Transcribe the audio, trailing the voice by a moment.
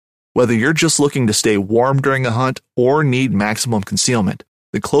Whether you're just looking to stay warm during a hunt or need maximum concealment,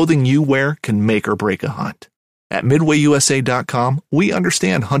 the clothing you wear can make or break a hunt. At MidwayUSA.com, we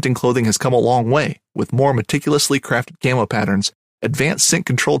understand hunting clothing has come a long way with more meticulously crafted camo patterns, advanced scent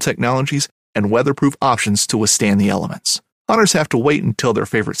control technologies, and weatherproof options to withstand the elements. Hunters have to wait until their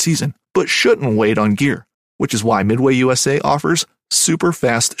favorite season, but shouldn't wait on gear, which is why Midway USA offers super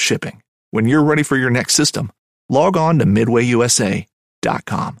fast shipping. When you're ready for your next system, log on to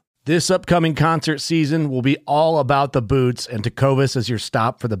MidwayUSA.com. This upcoming concert season will be all about the boots, and Tecovas is your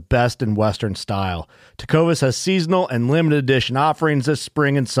stop for the best in Western style. Tecovas has seasonal and limited edition offerings this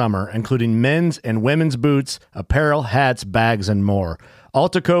spring and summer, including men's and women's boots, apparel, hats, bags, and more. All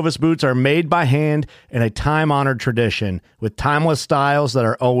Tecovas boots are made by hand in a time-honored tradition with timeless styles that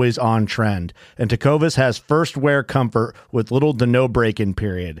are always on trend. And Tecovas has first wear comfort with little to no break-in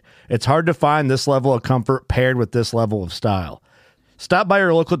period. It's hard to find this level of comfort paired with this level of style. Stop by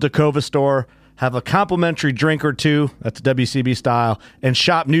your local Tecovas store, have a complimentary drink or two, that's WCB style, and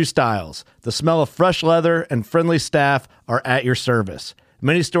shop new styles. The smell of fresh leather and friendly staff are at your service.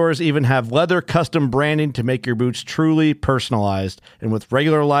 Many stores even have leather custom branding to make your boots truly personalized. And with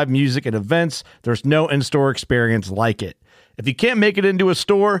regular live music and events, there's no in-store experience like it. If you can't make it into a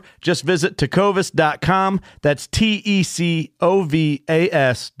store, just visit Tecovas.com. That's TECOVAS.com.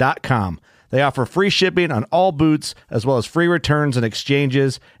 They offer free shipping on all boots, as well as free returns and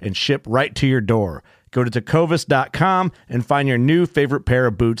exchanges, and ship right to your door. Go to Tecovas.com and find your new favorite pair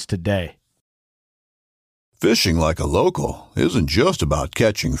of boots today. Fishing like a local isn't just about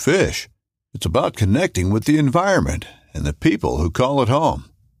catching fish. It's about connecting with the environment and the people who call it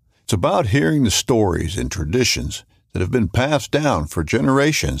home. It's about hearing the stories and traditions that have been passed down for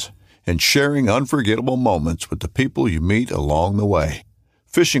generations and sharing unforgettable moments with the people you meet along the way.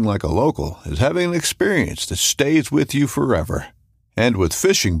 Fishing like a local is having an experience that stays with you forever. And with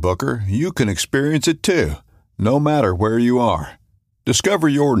Fishing Booker, you can experience it too, no matter where you are. Discover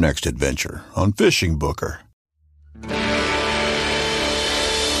your next adventure on Fishing Booker.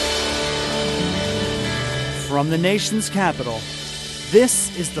 From the nation's capital,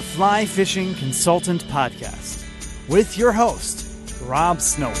 this is the Fly Fishing Consultant Podcast with your host, Rob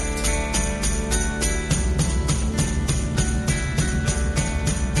Snowhite.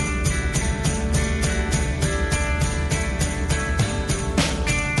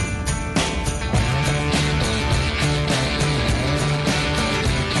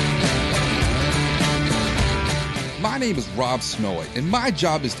 My name is Rob Snowhite, and my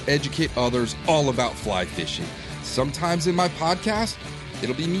job is to educate others all about fly fishing. Sometimes in my podcast,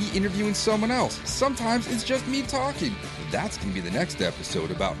 it'll be me interviewing someone else. Sometimes it's just me talking. That's going to be the next episode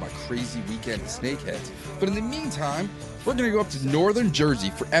about my crazy weekend at Snakeheads. But in the meantime, we're going to go up to Northern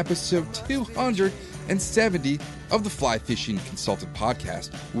Jersey for episode 270 of the Fly Fishing Consultant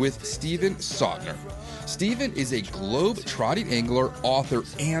Podcast with Steven Sautner. Steven is a globe-trotting angler, author,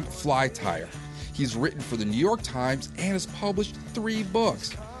 and fly tyer. He's written for the New York Times and has published 3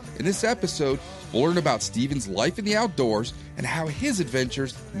 books. In this episode, we'll learn about Steven's life in the outdoors and how his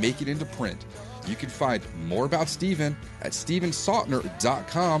adventures make it into print. You can find more about Steven at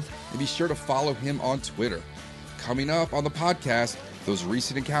stevensautner.com and be sure to follow him on Twitter. Coming up on the podcast, those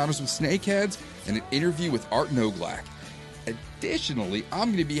recent encounters with snakeheads and an interview with Art Noglak. Additionally, I'm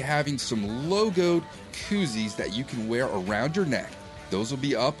going to be having some logoed koozies that you can wear around your neck. Those will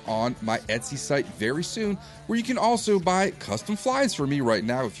be up on my Etsy site very soon, where you can also buy custom flies for me right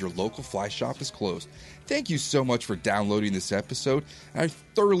now if your local fly shop is closed. Thank you so much for downloading this episode, and I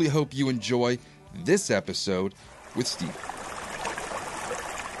thoroughly hope you enjoy this episode with Steven.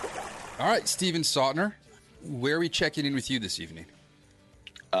 All right, Steven Sautner, where are we checking in with you this evening?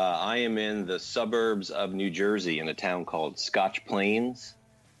 I am in the suburbs of New Jersey in a town called Scotch Plains.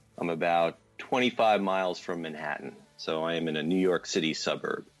 I'm about 25 miles from Manhattan. So I am in a New York City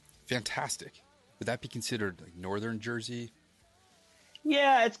suburb. Fantastic. Would that be considered like northern Jersey?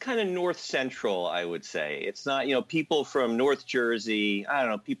 Yeah, it's kind of north central, I would say. It's not, people from North Jersey, I don't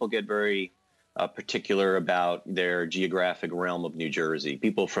know, people get very particular about their geographic realm of New Jersey.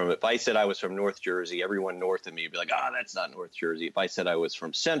 If I said I was from North Jersey, everyone north of me would be like, that's not North Jersey. If I said I was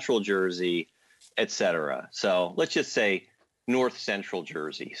from Central Jersey, etc. So let's just say North Central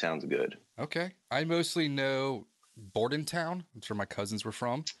Jersey. Sounds good. Okay. I mostly know Bordentown. That's where my cousins were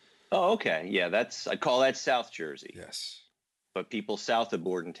from. Oh, okay. Yeah, I call that South Jersey. Yes. But people south of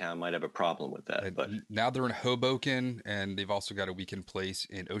Bordentown might have a problem with that. But now they're in Hoboken, and they've also got a weekend place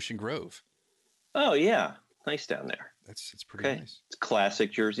in Ocean Grove. Oh, yeah. Nice down there. It's pretty nice. It's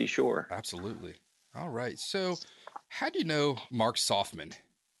classic Jersey Shore. Absolutely. All right. So how do you know Mark Softman?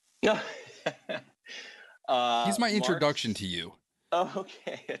 No. He's my introduction to you. Oh,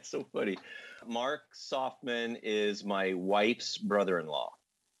 okay. That's so funny. Mark Softman is my wife's brother-in-law.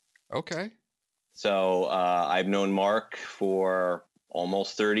 Okay. So I've known Mark for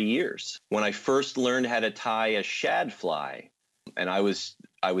almost 30 years. When I first learned how to tie a shad fly, and I was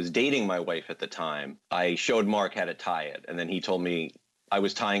dating my wife at the time, I showed Mark how to tie it. And then he told me I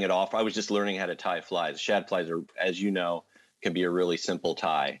was tying it off. I was just learning how to tie flies. Shad flies are, as you know, can be a really simple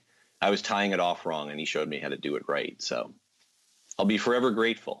tie. I was tying it off wrong, and he showed me how to do it right. So I'll be forever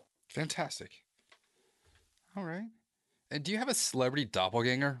grateful. Fantastic. All right. And do you have a celebrity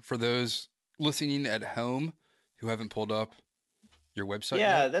doppelganger for those listening at home who haven't pulled up your website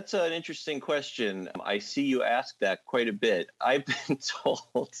Yeah, yet? that's an interesting question. I see you ask that quite a bit. I've been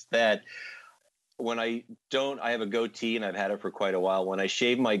told that when I have a goatee and I've had it for quite a while. When I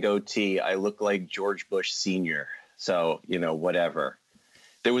shave my goatee, I look like George Bush Sr. So, whatever.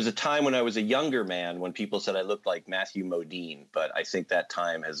 There was a time when I was a younger man when people said I looked like Matthew Modine, but I think that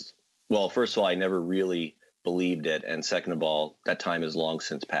time has, well, first of all, I never really believed it. And second of all, that time has long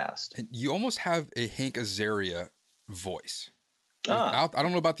since passed. And you almost have a Hank Azaria voice. Ah, I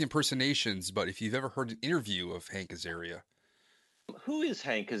don't know about the impersonations, but if you've ever heard an interview of Hank Azaria, who is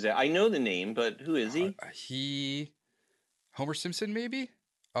Hank Azaria? I know the name, but who is he? Homer Simpson, maybe?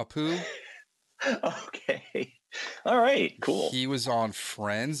 Apu? Okay. All right, cool. He was on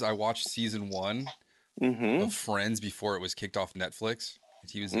Friends. I watched season 1 of Friends before it was kicked off Netflix.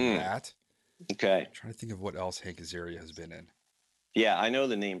 He was in that. Okay. I'm trying to think of what else Hank Azaria has been in. Yeah, I know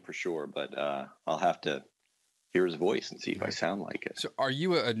the name for sure, but I'll have to hear his voice and see if I sound like it. So are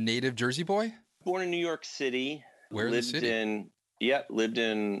you a native Jersey boy? Born in New York City. Where in the city? Lived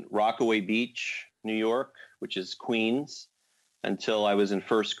in Rockaway Beach, New York, which is Queens, until I was in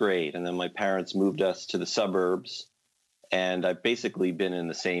first grade. And then my parents moved us to the suburbs. And I've basically been in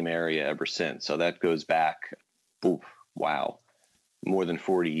the same area ever since. So that goes back, more than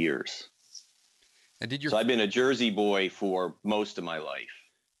 40 years. And So I've been a Jersey boy for most of my life.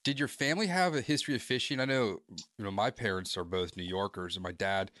 Did your family have a history of fishing? I know, my parents are both New Yorkers, and my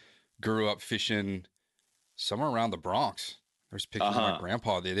dad grew up fishing somewhere around the Bronx. There's pictures of my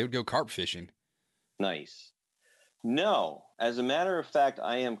grandpa. They would go carp fishing. Nice. No, as a matter of fact,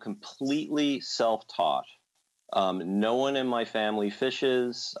 I am completely self-taught. No one in my family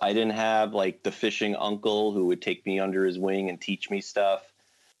fishes. I didn't have like the fishing uncle who would take me under his wing and teach me stuff.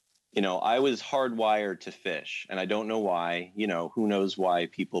 I was hardwired to fish, and I don't know why. Who knows why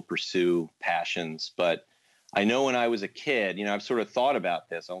people pursue passions. But I know when I was a kid, I've sort of thought about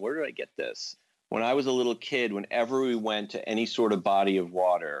this. Where did I get this? When I was a little kid, whenever we went to any sort of body of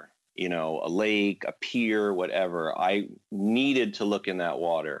water, a lake, a pier, whatever, I needed to look in that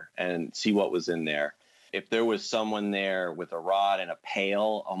water and see what was in there. If there was someone there with a rod and a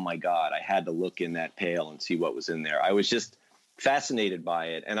pail, oh my God, I had to look in that pail and see what was in there. I was just fascinated by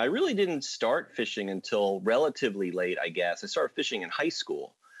it. And I really didn't start fishing until relatively late, I guess. I started fishing in high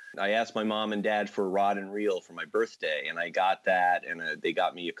school. I asked my mom and dad for a rod and reel for my birthday, and I got that, and they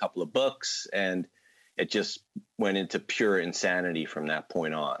got me a couple of books, and it just went into pure insanity from that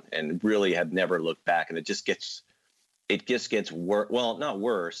point on, and really have never looked back. And it just gets worse. Well, not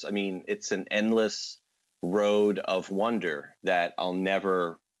worse. I mean, it's an endless road of wonder that I'll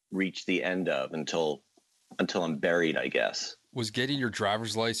never reach the end of until I'm buried, I guess. Was getting your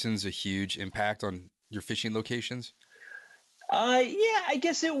driver's license a huge impact on your fishing locations? Yeah, I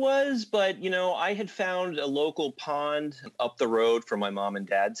guess it was. But, I had found a local pond up the road from my mom and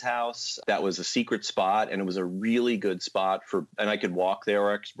dad's house. That was a secret spot, and it was a really good spot and I could walk there,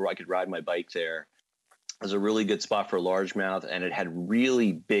 or I could ride my bike there. It was a really good spot for largemouth, and it had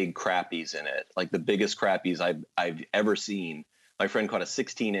really big crappies in it, like the biggest crappies I've ever seen. My friend caught a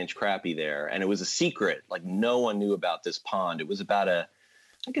 16-inch crappie there, and it was a secret. Like, no one knew about this pond. It was about a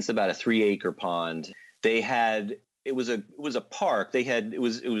 3-acre pond. It was a park. The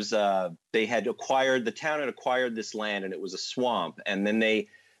town had acquired this land, and it was a swamp. And then they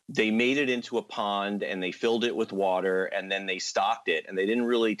made it into a pond, and they filled it with water, and then they stocked it, and they didn't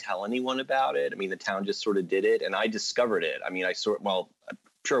really tell anyone about it. I mean, the town just sort of did it, and I discovered it. I mean, I'm sure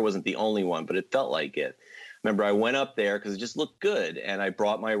I wasn't the only one, but it felt like it. Remember, I went up there because it just looked good, and I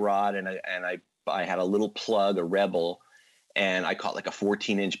brought my rod, and I had a little plug, a Rebel, and I caught like a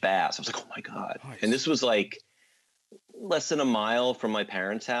 14-inch bass. I was like, oh my God. Nice. And this was like less than a mile from my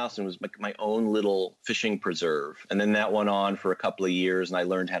parents' house, and it was like my own little fishing preserve. And then that went on for a couple of years, and I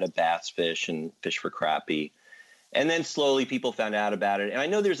learned how to bass fish and fish for crappie. And then slowly people found out about it. And I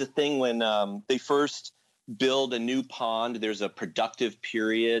know there's a thing when they first build a new pond, there's a productive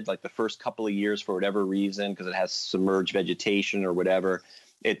period, like the first couple of years for whatever reason, because it has submerged vegetation or whatever.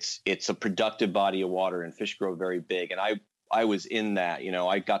 It's a productive body of water, and fish grow very big. And I was in that,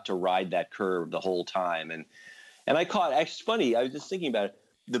 I got to ride that curve the whole time. And I caught, actually it's funny, I was just thinking about it.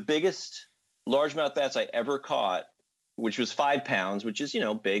 The biggest largemouth bass I ever caught, which was 5 pounds, which is,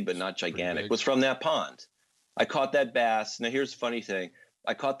 big, but not gigantic, was from that pond. I caught that bass. Now here's the funny thing.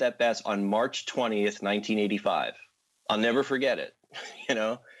 I caught that bass on March 20th, 1985. I'll never forget it.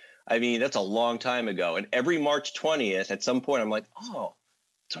 I mean, that's a long time ago. And every March 20th, at some point, I'm like, oh,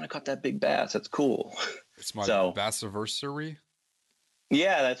 that's when I caught that big bass. That's cool. It's my bassiversary.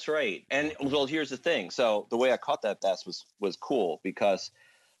 Yeah, that's right. And well, here's the thing. So the way I caught that bass was cool because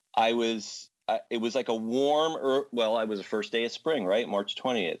it was like a warm, it was the first day of spring, right? March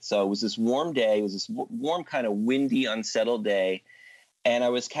 20th. So it was this warm day. It was this warm, kind of windy, unsettled day. And I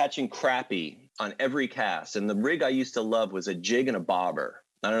was catching crappie on every cast. And the rig I used to love was a jig and a bobber.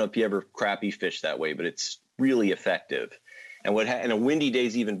 I don't know if you ever crappie fish that way, but it's really effective. And and a windy day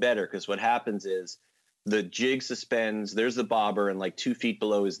is even better because what happens is the jig suspends, there's the bobber, and like 2 feet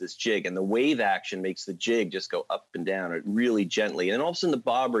below is this jig. And the wave action makes the jig just go up and down really gently. And then all of a sudden the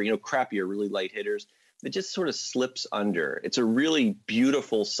bobber, crappie are really light hitters. It just sort of slips under. It's a really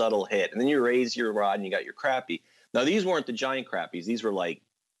beautiful, subtle hit. And then you raise your rod and you got your crappie. Now, these weren't the giant crappies. These were like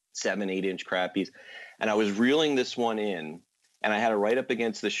 7-8 inch crappies. And I was reeling this one in, and I had it right up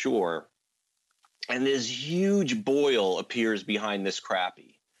against the shore. And this huge boil appears behind this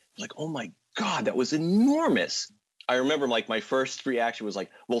crappie. I was like, oh my God, that was enormous. I remember like my first reaction was like,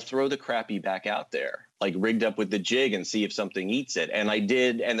 well, throw the crappie back out there, like rigged up with the jig and see if something eats it. And I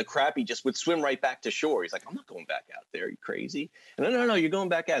did. And the crappie just would swim right back to shore. He's like, I'm not going back out there. Are you crazy? And no, you're going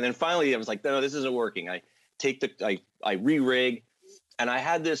back out. And then finally I was like, no, this isn't working. I re-rig, and I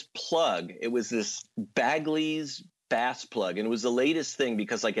had this plug. It was this Bagley's bass plug, and it was the latest thing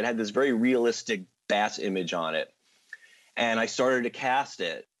because like it had this very realistic bass image on it. And I started to cast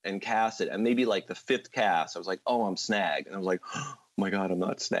it, and maybe like the 5th cast, I was like, oh, I'm snagged. And I was like, oh my God, I'm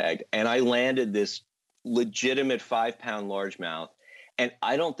not snagged. And I landed this legitimate 5-pound largemouth, and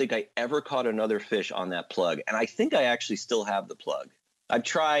I don't think I ever caught another fish on that plug. And I think I actually still have the plug. I've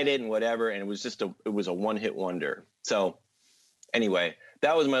tried it and whatever, and it was a one-hit wonder. So anyway,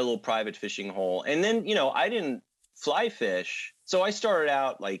 that was my little private fishing hole. And then, I didn't fly fish. So I started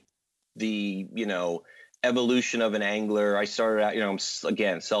out like the, evolution of an angler. I started out, I'm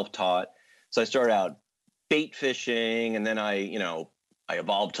again, self-taught. So I started out bait fishing, and then I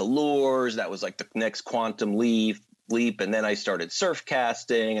evolved to lures. That was like the next quantum leap. And then I started surf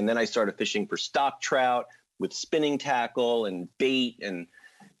casting, and then I started fishing for stock trout with spinning tackle and bait and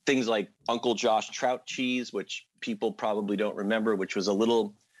things like Uncle Josh trout cheese, which people probably don't remember, which was a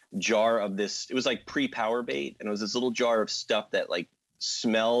little jar of this. It was like pre-power bait, and it was this little jar of stuff that like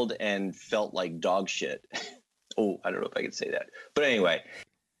smelled and felt like dog shit. Oh, I don't know if I can say that. But anyway,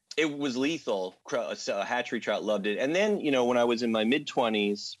 it was lethal. A hatchery trout loved it. And then, when I was in my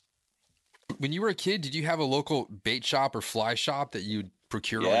mid-20s. When you were a kid, did you have a local bait shop or fly shop that you'd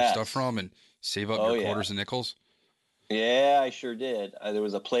procure all your stuff from and save up your quarters and nickels? Yeah, I sure did. There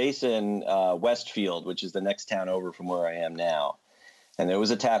was a place in Westfield, which is the next town over from where I am now. And there was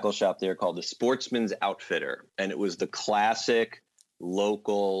a tackle shop there called the Sportsman's Outfitter. And it was the classic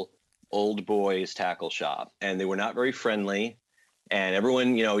local old boys tackle shop. And they were not very friendly. And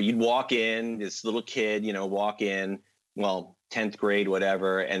everyone, you'd walk in, this little kid, walk in, 10th grade,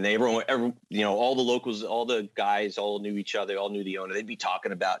 whatever. And everyone, all the locals, all the guys all knew each other, all knew the owner. They'd be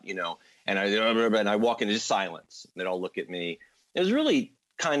talking about, and I walk into just silence. And they'd all look at me. It was really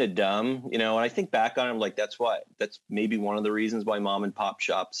kind of dumb, and I think back on it, I'm like, that's maybe one of the reasons why mom and pop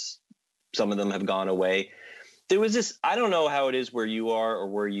shops, some of them have gone away. There was this, I don't know how it is where you are or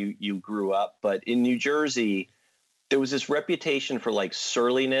where you grew up, but in New Jersey, there was this reputation for like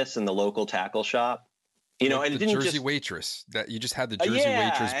surliness in the local tackle shop. And it didn't Jersey waitress that you just had the Jersey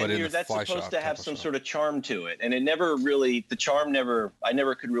waitress, but in the fly shop. That's supposed to have some sort of charm to it. And it never really, I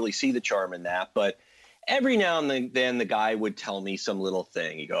never could really see the charm in that. But every now and then the guy would tell me some little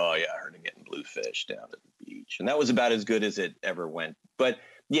thing. He'd go, oh yeah, I heard him getting bluefish down at the beach. And that was about as good as it ever went. But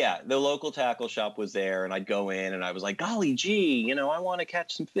yeah, the local tackle shop was there, and I'd go in and I was like, golly gee, I want to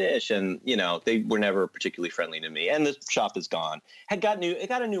catch some fish. And, they were never particularly friendly to me. And the shop is gone. It got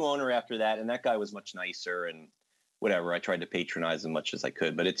a new owner after that, and that guy was much nicer and whatever. I tried to patronize as much as I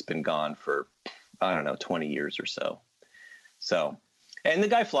could, but it's been gone for, 20 years or so. So, and the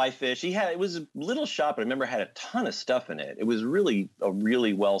guy fly fish, it was a little shop, but I remember it had a ton of stuff in it. It was really a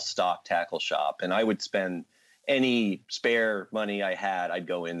really well-stocked tackle shop, and I would spend any spare money I had, I'd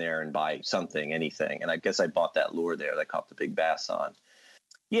go in there and buy something, anything. And I guess I bought that lure there that I caught the big bass on.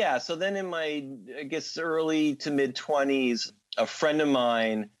 Yeah. So then in my, early to mid 20s, a friend of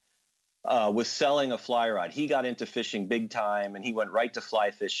mine was selling a fly rod. He got into fishing big time, and he went right to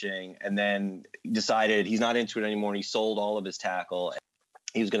fly fishing, and then decided he's not into it anymore. And he sold all of his tackle.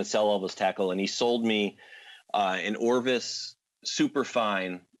 He was going to sell all of his tackle, and he sold me an Orvis super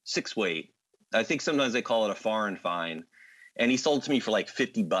fine 6-weight. I think sometimes they call it a foreign fine. And he sold it to me for like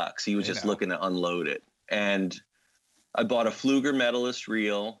 $50. He was just looking to unload it. And I bought a Pflueger Medalist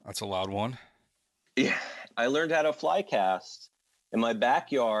reel. That's a loud one. Yeah. I learned how to fly cast in my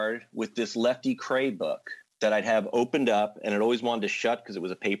backyard with this Lefty Kreh book that I'd have opened up, and it always wanted to shut because it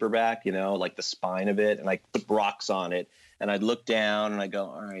was a paperback, you know, like the spine of it. And I put rocks on it, and I'd look down and I go,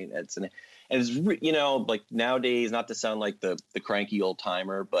 all right, and it's, you know, like nowadays, not to sound like the cranky old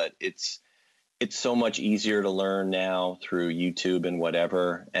timer, but it's so much easier to learn now through YouTube and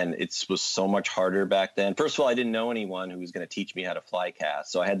whatever. And it was so much harder back then. First of all, I didn't know anyone who was going to teach me how to fly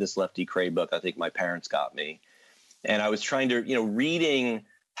cast. So I had this Lefty Kreh book I think my parents got me. And I was trying to, you know, reading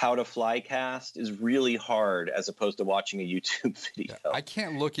how to fly cast is really hard as opposed to watching a YouTube video. Yeah, I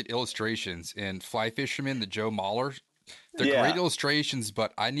can't look at illustrations in Fly Fisherman, the Joe Mahler. They're great illustrations,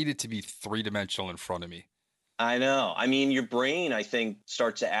 but I need it to be 3-dimensional in front of me. I know. I mean, your brain, I think,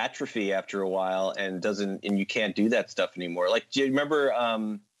 starts to atrophy after a while and you can't do that stuff anymore. Like, do you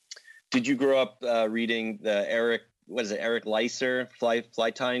remember, did you grow up reading the Eric Leiser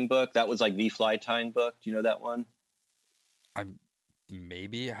fly tying book? That was like the fly tying book. Do you know that one?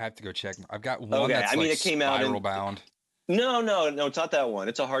 Maybe I have to go check. I've got one that's it came out spiral bound. No, it's not that one.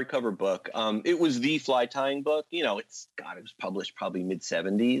 It's a hardcover book. It was the fly tying book. You know, it was published probably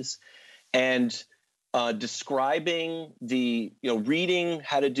mid-70s. And describing reading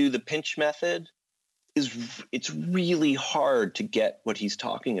how to do the pinch method it's really hard to get what he's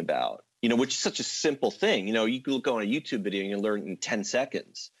talking about, you know, which is such a simple thing. You know, you can go on a YouTube video and you learn in 10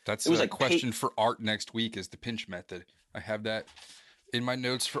 seconds. That's a question for Art next week is the pinch method. I have that in my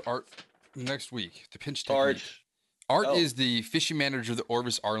notes for Art next week. The pinch technique. Art is the fishing manager of the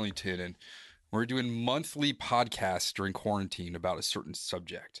Orvis Arlington, and we're doing monthly podcasts during quarantine about a certain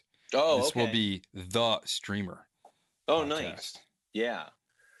subject. This will be the streamer. Oh, podcast. Nice. Yeah.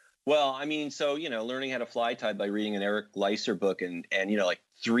 Well, I mean, so, you know, learning how to fly tie by reading an Eric Leiser book and you know, like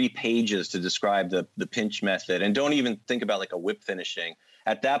 3 pages to describe the pinch method, and don't even think about like a whip finishing.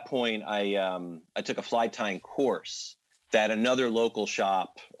 At that point, I took a fly tying course that another local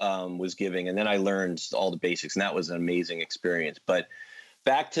shop was giving, and then I learned all the basics, and that was an amazing experience. But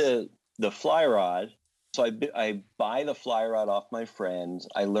back to the fly rod. So I buy the fly rod off my friend.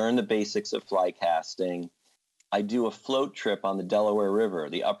 I learn the basics of fly casting. I do a float trip on the Delaware River,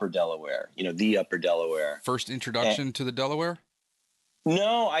 the Upper Delaware, you know, the Upper Delaware. First introduction to the Delaware?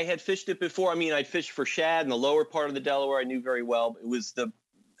 No, I had fished it before. I mean, I'd fished for shad in the lower part of the Delaware. I knew very well. It was the,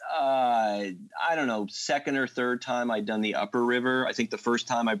 I don't know, second or third time I'd done the Upper River. I think the first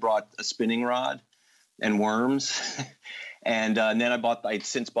time I brought a spinning rod and worms. And then I'd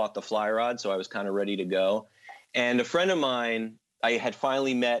since bought the fly rod, so I was kind of ready to go. And a friend of mine, I had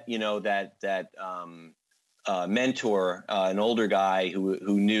finally met, you know, that mentor, an older guy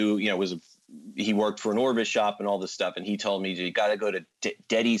who knew, you know, he worked for an Orvis shop and all this stuff. And he told me, you got to go to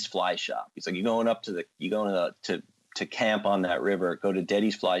Deddy's Fly Shop. He's like, you're going to camp on that river, go to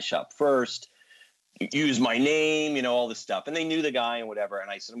Deddy's Fly Shop first, use my name, you know, all this stuff. And they knew the guy and whatever.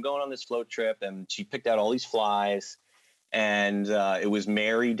 And I said, I'm going on this float trip. And she picked out all these flies. And it was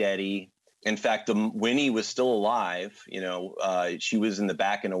Mary Deddy. In fact, the Winnie was still alive. You know, she was in the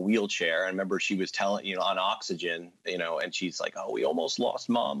back in a wheelchair. I remember she was telling, you know, on oxygen, you know, and she's like, "Oh, we almost lost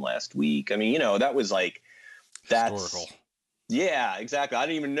Mom last week." I mean, you know, that was like, that's historical. Yeah, exactly. I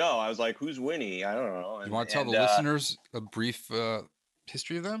didn't even know. I was like, "Who's Winnie?" I don't know. You want to tell the listeners a brief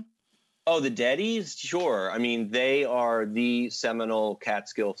history of them? Oh, the Deddys? Sure. I mean, they are the seminal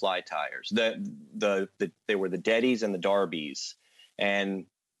Catskill fly tyers. They were the Deddys and the Darbys. And,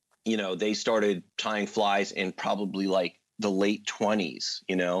 you know, they started tying flies in probably like the late 20s,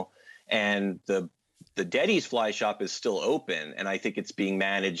 you know, and the Deddys fly shop is still open. And I think it's being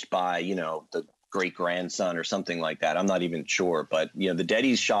managed by, you know, the great grandson or something like that. I'm not even sure. But, you know, the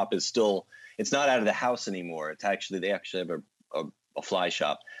Deddys shop is still, it's not out of the house anymore. They actually have a fly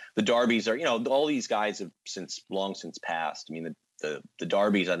shop. The Darbys are, you know, all these guys have long since passed. I mean, the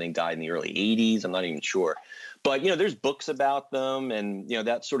Darbys, I think, died in the early 80s. I'm not even sure. But, you know, there's books about them and, you know,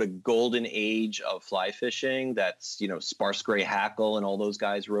 that sort of golden age of fly fishing that's, you know, Sparse Gray Hackle and all those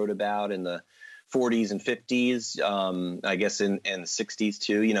guys wrote about in the 40s and 50s, I guess in the 60s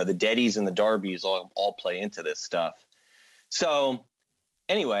too. You know, the Deddys and the Darbys all play into this stuff. So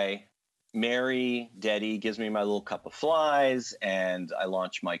anyway, Mary Deddy gives me my little cup of flies and I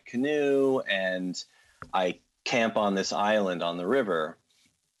launch my canoe and I camp on this island on the river.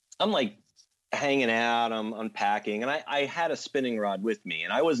 I'm like hanging out, I'm unpacking, and I had a spinning rod with me,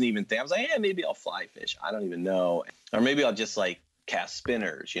 and I wasn't even thinking. I was like, yeah, maybe I'll fly fish. I don't even know, or maybe I'll just like cast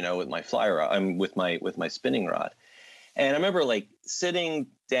spinners, with my fly rod. With my spinning rod. And I remember like sitting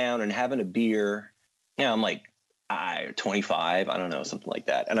down and having a beer. I'm like 25, I don't know, something like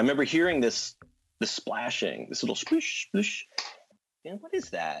that. And I remember hearing this splashing, this little splish, splish. What is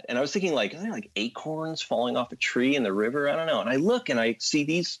that? And I was thinking like, are there like acorns falling off a tree in the river? I don't know. And I look and I see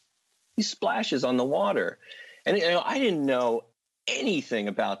these splashes on the water. And I didn't know anything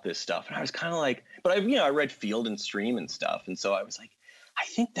about this stuff. And I was kind of like, but I read Field and Stream and stuff. And so I was like, I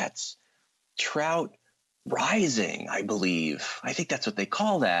think that's trout rising, I believe. I think that's what they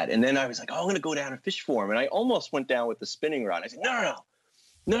call that. And then I was like, oh, I'm going to go down and fish for them. And I almost went down with the spinning rod. I said,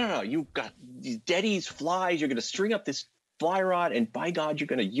 no. You've got these deadies, flies. You're going to string up this fly rod and by God, you're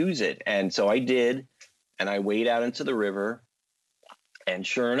going to use it. And so I did. And I wade out into the river. And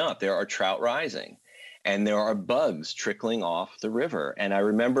sure enough, there are trout rising and there are bugs trickling off the river. And I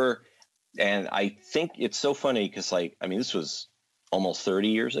remember, and I think it's so funny because this was almost 30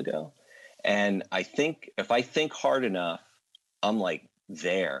 years ago. And I think if I think hard enough, I'm like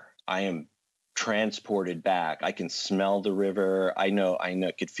there. I am transported back. I can smell the river. I know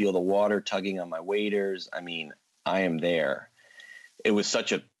I could feel the water tugging on my waders. I mean, I am there. It was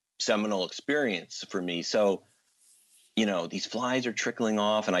such a seminal experience for me. So, these flies are trickling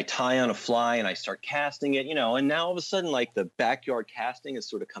off and I tie on a fly and I start casting it, and now all of a sudden, like the backyard casting is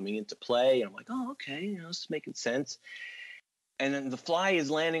sort of coming into play. And I'm like, oh, okay, this is making sense. And then the fly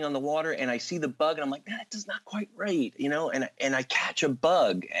is landing on the water and I see the bug and I'm like, that is not quite right, and I catch a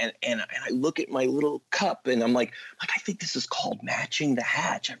bug and I look at my little cup and I'm like, I think this is called matching the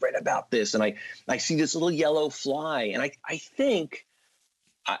hatch. I've read about this and I see this little yellow fly and I think,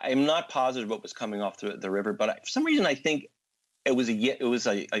 I'm not positive what was coming off the river, but for some reason I think it was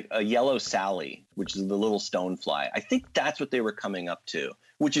a yellow Sally, which is the little stone fly. I think that's what they were coming up to,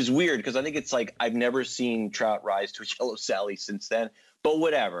 which is weird because I think it's like I've never seen trout rise to a yellow Sally since then. But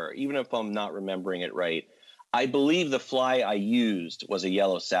whatever, even if I'm not remembering it right, I believe the fly I used was a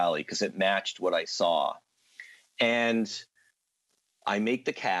yellow Sally because it matched what I saw. And I make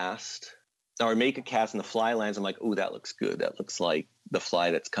a cast and the fly lands. I'm like, oh, that looks good. That looks like the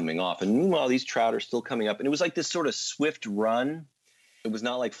fly that's coming off. And meanwhile, these trout are still coming up. And it was like this sort of swift run. It was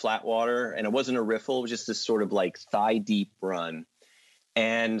not like flat water and it wasn't a riffle. It was just this sort of like thigh deep run.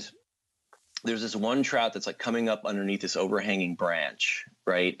 And there's this one trout that's like coming up underneath this overhanging branch.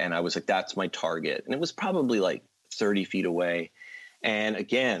 Right. And I was like, that's my target. And it was probably like 30 feet away. And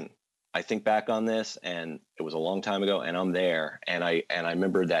again, I think back on this and it was a long time ago and I'm there. And I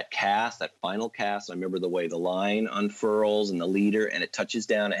remember that final cast. I remember the way the line unfurls and the leader and it touches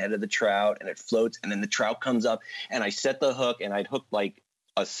down ahead of the trout and it floats. And then the trout comes up and I set the hook and I'd hooked like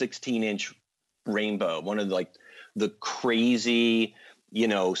a 16-inch rainbow, one of the crazy,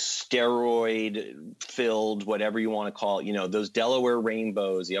 steroid filled, whatever you want to call it, those Delaware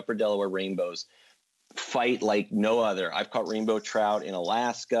rainbows, the upper Delaware rainbows. Fight like no other. I've caught rainbow trout in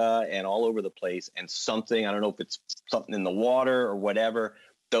Alaska and all over the place. And something, I don't know if it's something in the water or whatever,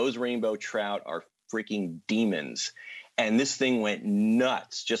 those rainbow trout are freaking demons. And this thing went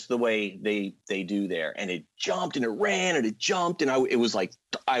nuts, just the way they do there. And it jumped and it ran and it jumped. And it was like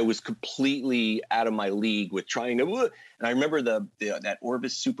I was completely out of my league with trying to. And I remember that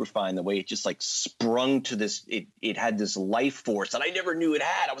Orbis Superfine, the way it just like sprung to this. It had this life force that I never knew it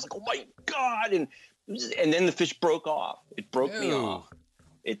had. I was like, oh my God. And then the fish broke off. It broke me off.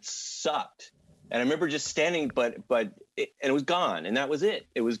 It sucked. And I remember just standing, but it was gone. And that was it.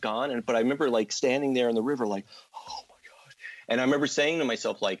 It was gone. But I remember like standing there in the river, like, oh my God. And I remember saying to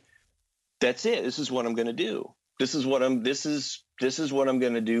myself, like, that's it. This is what I'm going to do. This is what I'm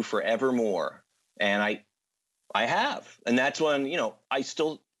going to do forevermore. And I have. And that's when, I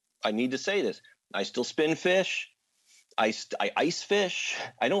need to say this. I still spin fish. I ice fish.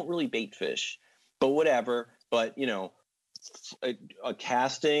 I don't really bait fish. But whatever, but a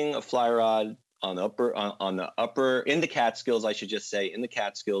casting a fly rod on the upper in the Catskills, I should just say in the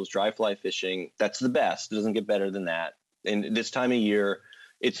Catskills, dry fly fishing, that's the best. It doesn't get better than that. And this time of year,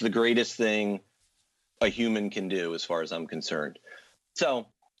 it's the greatest thing a human can do as far as I'm concerned. So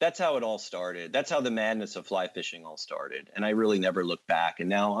that's how it all started. That's how the madness of fly fishing all started. And I really never looked back. And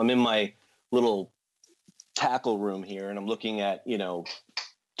now I'm in my little tackle room here and I'm looking at,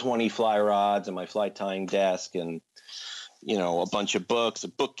 20 fly rods and my fly tying desk and, a bunch of books,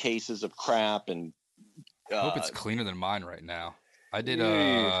 bookcases of crap. And I hope it's cleaner than mine right now. I did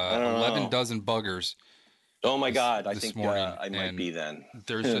 11 dozen buggers. Oh my God. I think I might be then.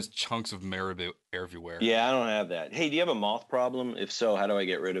 There's just chunks of marabou everywhere. Yeah, I don't have that. Hey, do you have a moth problem? If so, how do I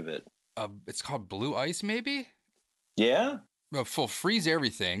get rid of it? it's called Blue Ice, maybe? Yeah. Well, full freeze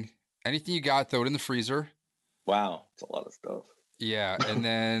everything. Anything you got, throw it in the freezer. Wow. It's a lot of stuff. Yeah, and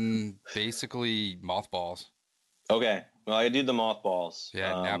then basically mothballs. Okay. Well, I did the mothballs.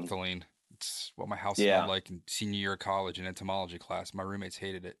 Yeah, naphthalene. It's what my house Yeah. smelled like in senior year of college in entomology class. My roommates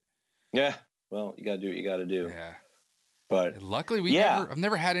hated it. Yeah. Well, you got to do what you got to do. Yeah. But And luckily, I've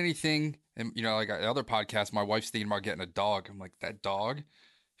never had anything. And, like the other podcast, my wife's thinking about getting a dog. I'm like, that dog,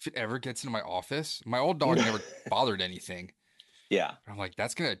 if it ever gets into my office, my old dog never bothered anything. Yeah. I'm like,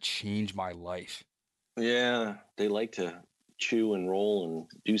 that's going to change my life. Yeah. They like to chew and roll and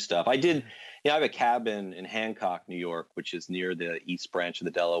do stuff. I have a cabin in Hancock, New York, which is near the East Branch of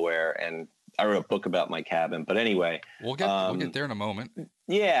the Delaware. And I wrote a book about my cabin. But anyway. We'll get there in a moment.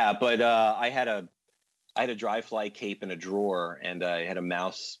 Yeah. But I had a dry fly cape in a drawer, and I had a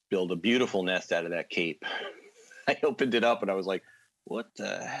mouse build a beautiful nest out of that cape. I opened it up and I was like, what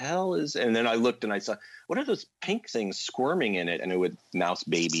the hell is, and then I looked and I saw, what are those pink things squirming in it? And it was mouse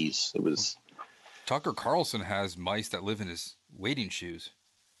babies. It was. Tucker Carlson has mice that live in his wading shoes.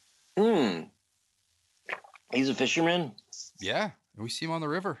 He's a fisherman? Yeah. We see him on the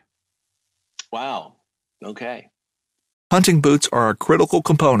river. Wow. Okay. Hunting boots are a critical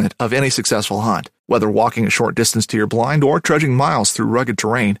component of any successful hunt. Whether walking a short distance to your blind or trudging miles through rugged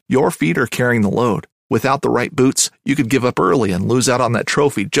terrain, your feet are carrying the load. Without the right boots, you could give up early and lose out on that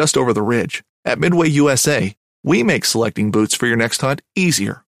trophy just over the ridge. At Midway USA, we make selecting boots for your next hunt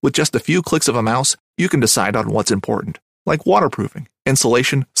easier. With just a few clicks of a mouse, you can decide on what's important, like waterproofing,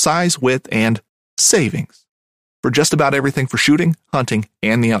 insulation, size, width, and savings. For just about everything for shooting, hunting,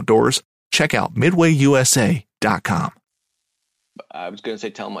 and the outdoors, check out MidwayUSA.com. I was going to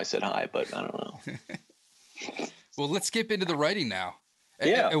say tell him I said hi, but I don't know. Well, let's skip into the writing now.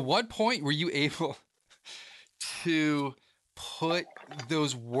 Yeah. At what point were you able to put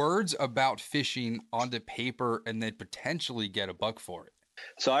those words about fishing onto paper and then potentially get a buck for it?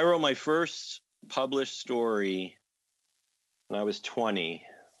 So I wrote my first published story when I was 20,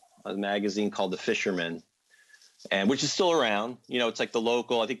 a magazine called The Fisherman, and which is still around. It's like the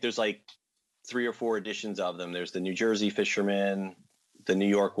local. I think there's like 3 or 4 editions of them. There's the New Jersey Fisherman, the New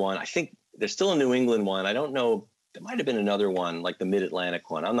York one. I think there's still a New England one. I don't know. There might have been another one, like the Mid-Atlantic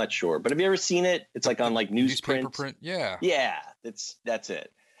one. I'm not sure. But have you ever seen it? It's like on like newspaper newsprint. print. Yeah. Yeah, that's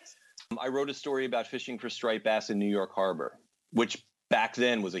it. I wrote a story about fishing for striped bass in New York Harbor, which back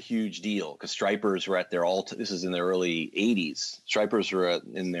then was a huge deal because stripers were at their this is in the early 80s. Stripers were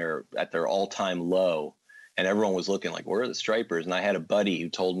at their all-time low. And everyone was looking like, where are the stripers? And I had a buddy who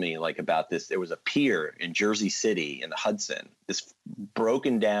told me like about this. There was a pier in Jersey City in the Hudson, this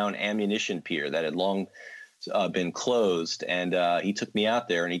broken down ammunition pier that had long been closed. And he took me out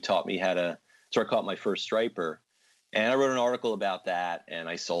there and he taught me so I caught my first striper. And I wrote an article about that and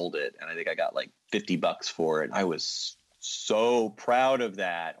I sold it. And I think I got like $50 for it. I was so proud of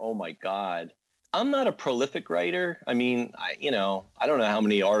that. Oh my God. I'm not a prolific writer. I mean, I don't know how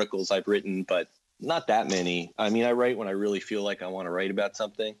many articles I've written, but not that many. I mean, I write when I really feel like I want to write about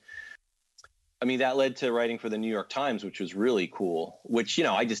something. I mean, that led to writing for the New York Times, which was really cool, which,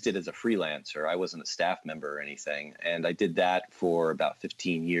 I just did as a freelancer. I wasn't a staff member or anything. And I did that for about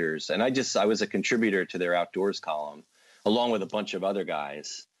 15 years. And I was a contributor to their outdoors column, along with a bunch of other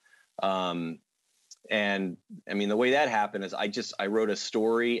guys. And I mean, the way that happened is I wrote a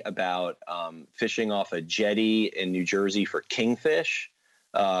story about fishing off a jetty in New Jersey for kingfish,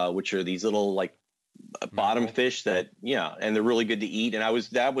 which are these little like bottom fish that, and they're really good to eat. And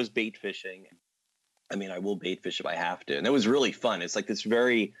that was bait fishing. I mean, I will bait fish if I have to. And it was really fun. It's like this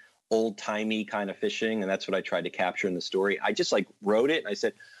very old timey kind of fishing. And that's what I tried to capture in the story. I just like wrote it and I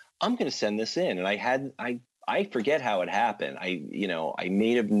said, I'm going to send this in. And I forget how it happened. I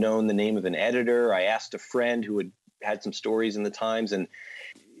may have known the name of an editor. I asked a friend who had some stories in the Times, and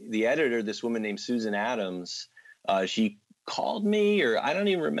the editor, this woman named Susan Adams, she called me, or I don't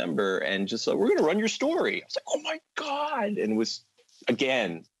even remember, and just said, we're going to run your story. I was like, oh my God. And it was,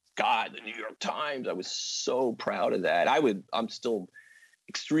 again, God, the New York Times. I was so proud of that. I'm still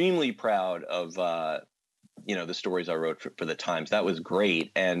extremely proud of, the stories I wrote for the Times. That was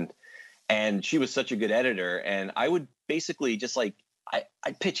great. And she was such a good editor. And I would basically just like,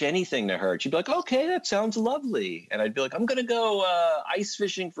 I'd pitch anything to her. She'd be like, okay, that sounds lovely. And I'd be like, I'm going to go ice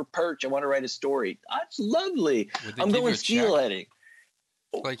fishing for perch. I want to write a story. That's lovely. I'm going steelheading.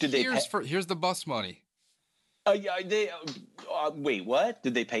 Like, here's the bus money. Wait, what?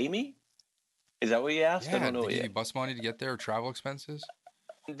 Did they pay me? Is that what you asked? Yeah, I don't know. Did they give you bus money to get there, or travel expenses?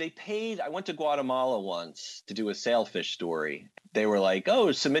 I went to Guatemala once to do a sailfish story. They were like,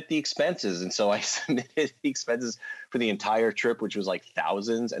 oh, submit the expenses. And so I submitted the expenses for the entire trip, which was like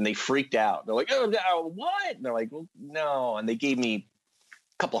thousands. And they freaked out. They're like, oh, no, what? And they're like, well, no. And they gave me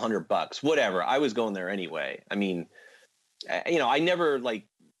a couple $100, whatever. I was going there anyway. I mean, I never like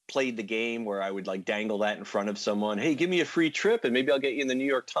played the game where I would like dangle that in front of someone. Hey, give me a free trip and maybe I'll get you in the New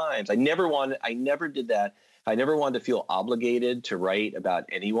York Times. I never did that. I never wanted to feel obligated to write about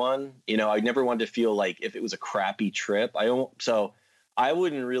anyone. I never wanted to feel like if it was a crappy trip, so I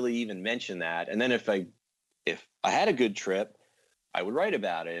wouldn't really even mention that. And then if I had a good trip, I would write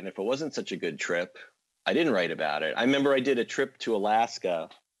about it. And if it wasn't such a good trip, I didn't write about it. I remember I did a trip to Alaska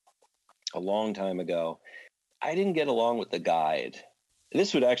a long time ago. I didn't get along with the guide.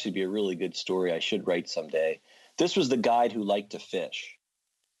 This would actually be a really good story I should write someday. This was the guide who liked to fish.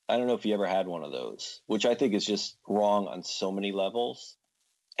 I don't know if you ever had one of those, which I think is just wrong on so many levels.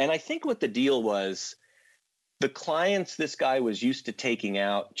 And I think what the deal was, the clients this guy was used to taking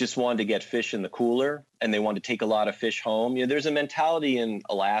out just wanted to get fish in the cooler and they wanted to take a lot of fish home. There's a mentality in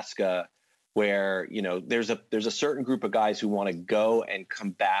Alaska where, there's a certain group of guys who want to go and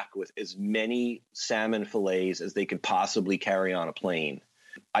come back with as many salmon fillets as they could possibly carry on a plane.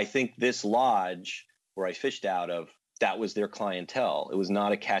 I think this lodge where I fished out of, that was their clientele. It was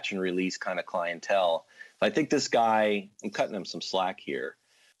not a catch and release kind of clientele. I think this guy, I'm cutting him some slack here,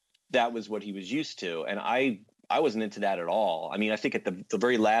 that was what he was used to. And I wasn't into that at all. I mean, I think at the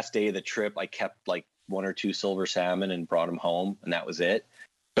very last day of the trip, I kept like 1 or 2 silver salmon and brought them home, and that was it.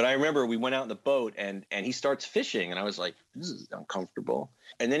 But I remember we went out in the boat and he starts fishing, and I was like, this is uncomfortable.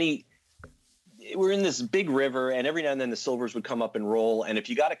 And then we're in this big river, and every now and then the silvers would come up and roll. And if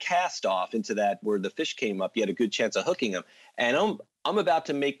you got a cast off into that where the fish came up, you had a good chance of hooking them. And I'm about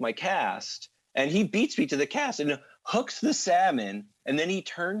to make my cast, and he beats me to the cast and hooks the salmon. And then he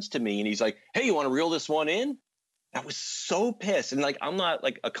turns to me and he's like, hey, you want to reel this one in? I was so pissed. And like, I'm not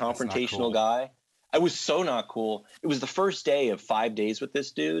like a confrontational guy. I was so not cool. It was the first day of 5 days with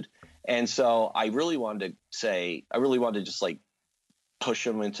this dude. And so I really wanted to just like push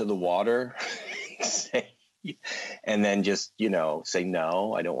him into the water and then just, say,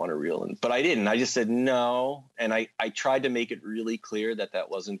 no, I don't want to reel in. But I didn't. I just said no. And I tried to make it really clear that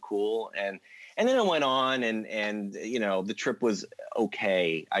wasn't cool. And then it went on and the trip was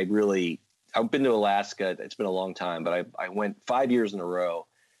okay. I've been to Alaska. It's been a long time, but I went 5 years in a row.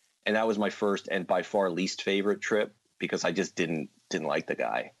 And that was my first and by far least favorite trip because I just didn't like the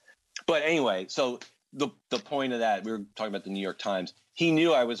guy. But anyway, so the point of that, we were talking about the New York Times. He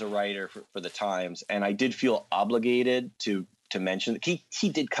knew I was a writer for the Times, and I did feel obligated to mention that he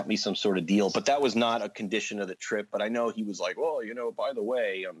did cut me some sort of deal, but that was not a condition of the trip. But I know he was like, well, by the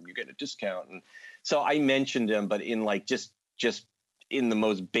way, you're getting a discount. And so I mentioned him, but in like just in the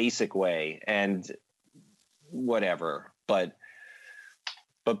most basic way and whatever.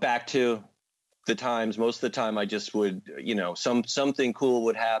 But back to the Times, most of the time I just would, something cool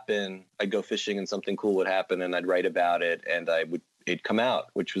would happen. I'd go fishing and something cool would happen and I'd write about it and it'd come out,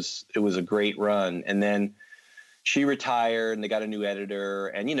 it was a great run. And then she retired and they got a new editor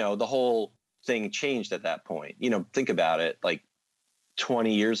and, the whole thing changed at that point. Think about it, like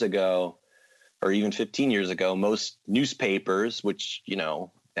 20 years ago or even 15 years ago, most newspapers, which,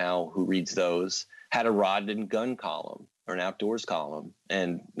 now who reads those, had a rod and gun column or an outdoors column.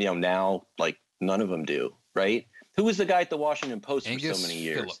 And, now like none of them do. Right. Who was the guy at the Washington Post for so many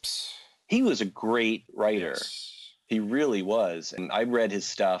years? Phillips. He was a great writer. Yes. He really was. And I read his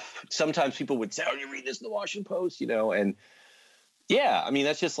stuff. Sometimes people would say, oh, you read this in the Washington Post, and yeah, I mean,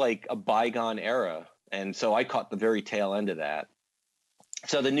 that's just like a bygone era. And so I caught the very tail end of that.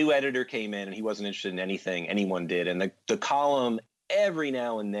 So the new editor came in and he wasn't interested in anything anyone did. And the column, every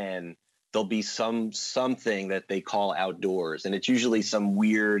now and then, there'll be something that they call outdoors. And it's usually some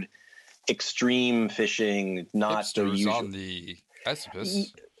weird extreme fishing, not the usual. On the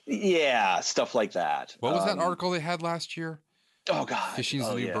precipice. Yeah, stuff like that. What was that article they had last year? Oh, God. Fishing's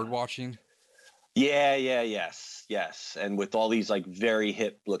the new bird watching. Yes. And with all these like very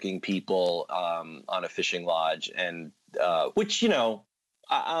hip looking people on a fishing lodge and which,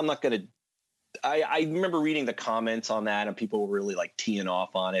 I'm not going to. I remember reading the comments on that and people were really like teeing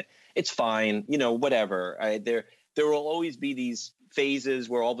off on it. It's fine, whatever. There will always be these phases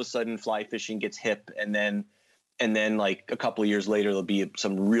where all of a sudden fly fishing gets hip and then like a couple of years later there'll be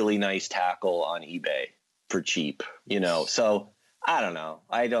some really nice tackle on eBay for cheap, So I don't know.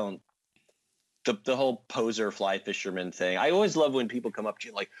 The whole poser fly fisherman thing. I always love when people come up to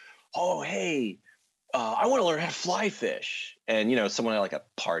you like, oh, hey, I want to learn how to fly fish. And, someone at like a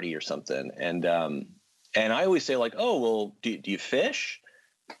party or something. And I always say like, oh, well, do you fish?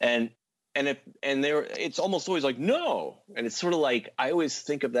 It's almost always like, no. And it's sort of like, I always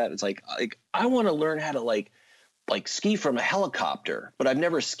think of that. It's like I want to learn how to like ski from a helicopter, but I've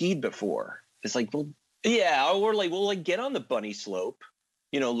never skied before. It's like, well, yeah. Or like, well, like get on the bunny slope,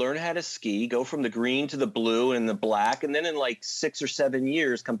 learn how to ski, go from the green to the blue and the black. And then in like 6 or 7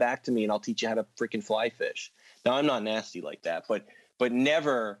 years, come back to me and I'll teach you how to freaking fly fish. Now I'm not nasty like that, but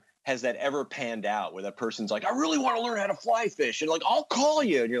never has that ever panned out where that person's like, I really want to learn how to fly fish. And like, I'll call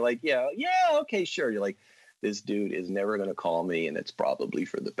you. And you're like, yeah, okay, sure. You're like, this dude is never going to call me. And it's probably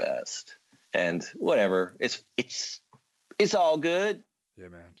for the best. And whatever. It's all good. Yeah,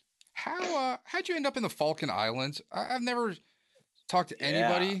 man. How'd you end up in the Falkland Islands? I've never talked to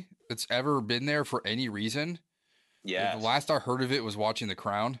anybody that's ever been there for any reason. Yeah. The last I heard of it was watching The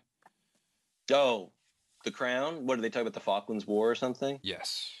Crown. Oh, The Crown? What, do they talk about the Falklands War or something?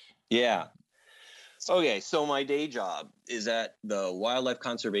 Yes. Yeah. Okay, so my day job is at the Wildlife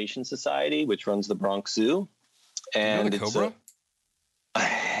Conservation Society, which runs the Bronx Zoo. And the Cobra?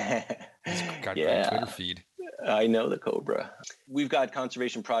 It's got a great Twitter feed. I know the Cobra. We've got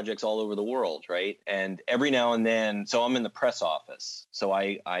conservation projects all over the world, right? And every now and then, so I'm in the press office. So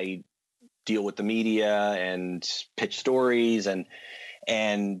I deal with the media and pitch stories.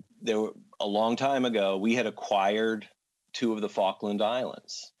 And there were, a long time ago, we had acquired 2 of the Falkland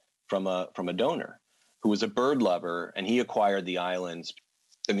Islands from a donor who was a bird lover, and he acquired the islands.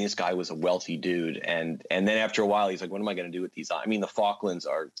 I mean, this guy was a wealthy dude. And then after a while, he's like, what am I going to do with these? I mean, the Falklands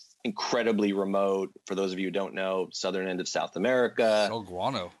are incredibly remote. For those of you who don't know, southern end of South America. So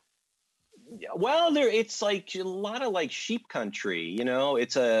guano. Yeah, well, it's like a lot of like sheep country,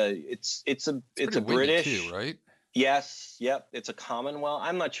 It's a British too, right? Yes. Yep. It's a Commonwealth.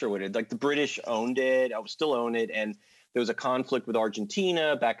 I'm not sure what it is. Like the British owned it. I would still own it. And there was a conflict with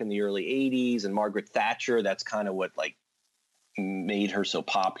Argentina back in the early 80s, and Margaret Thatcher. That's kind of what like made her so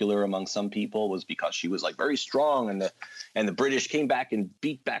popular among some people, was because she was like very strong, and the British came back and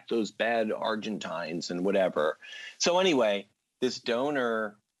beat back those bad Argentines and whatever. So anyway, this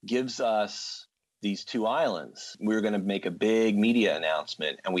donor gives us these 2 islands. We were going to make a big media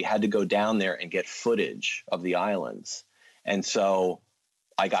announcement, and we had to go down there and get footage of the islands. And so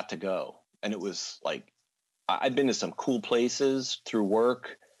I got to go, and it was like, I've been to some cool places through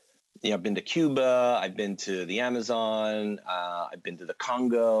work. I've been to Cuba, I've been to the Amazon, I've been to the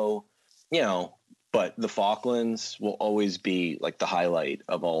Congo, but the Falklands will always be like the highlight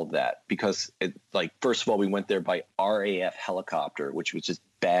of all of that, because first of all, we went there by RAF helicopter, which was just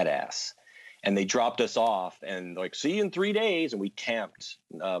badass. And they dropped us off and like, see you in 3 days. And we camped,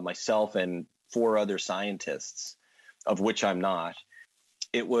 myself and 4 other scientists, of which I'm not.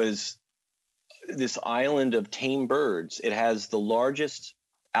 It was this island of tame birds. It has the largest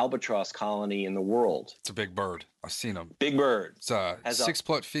albatross colony in the world. It's a big bird. I've seen them. Big bird. It's a 6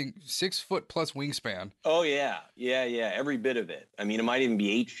 foot plus wingspan. Oh yeah. Every bit of it. I mean, it might even be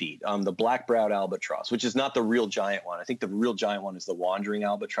 8 feet. The black-browed albatross, which is not the real giant one. I think the real giant one is the wandering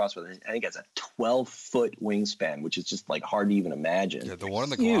albatross, but I think it's a 12-foot wingspan, which is just like hard to even imagine. Yeah, the one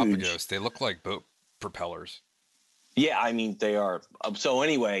in the Galapagos, they look like boat propellers. Yeah, I mean, they are. So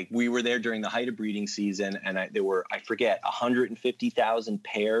anyway, we were there during the height of breeding season, and there were, I forget, 150,000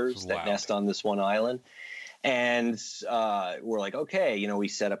 pairs that nest on this one island. And we're like, okay, we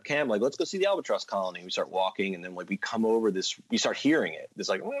set up camp, like, let's go see the albatross colony. We start walking, and then like we come over this, we start hearing it. It's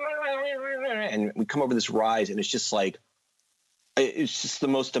like, and we come over this rise, and it's just like, it's just the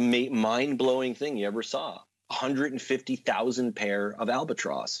most mind-blowing thing you ever saw. 150,000 pair of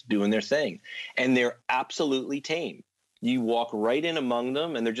albatross doing their thing, and they're absolutely tame. You walk right in among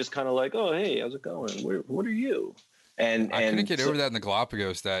them, and they're just kind of like, "Oh, hey, how's it going? What are you?" And I couldn't get over that in the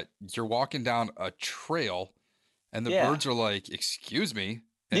Galapagos, that you're walking down a trail, and the birds are like, "Excuse me,"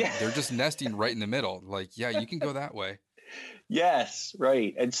 and they're just nesting right in the middle. Like, yeah, you can go that way. Yes,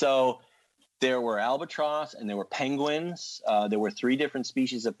 right. And so there were albatross, and there were penguins. There were 3 different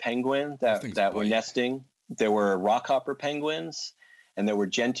species of penguin that were nesting. There were rockhopper penguins, and there were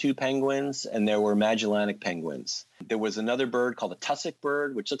gentoo penguins, and there were Magellanic penguins. There was another bird called a tussock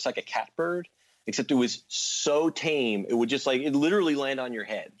bird, which looks like a catbird, except it was so tame, it would just like, it literally land on your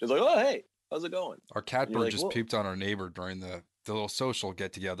head. Just like, oh, hey, how's it going? Our catbird just pooped on our neighbor during the little social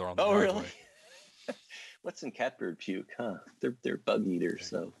get-together on the driveway. Really? What's in catbird puke, huh? They're bug eaters,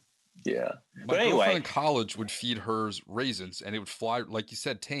 so... Yeah. My girlfriend in college would feed hers raisins, and it would fly, like you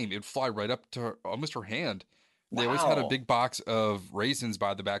said, tame. It would fly right up to almost her hand. They always had a big box of raisins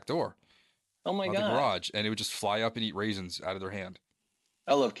by the back door. Oh my God. The garage, and it would just fly up and eat raisins out of their hand.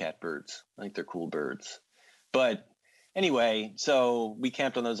 I love catbirds. I think they're cool birds. But anyway, so we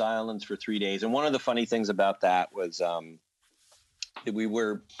camped on those islands for 3 days. And one of the funny things about that was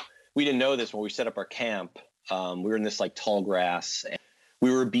we didn't know this when we set up our camp. We were in this like tall grass, and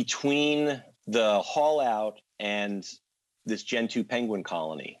we were between the haul out and this Gen 2 penguin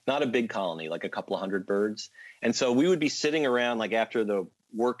colony, not a big colony, like a couple of hundred birds. And so we would be sitting around, like after the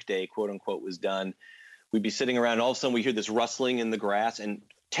work day, quote unquote, was done, we'd be sitting around, and all of a sudden we hear this rustling in the grass, and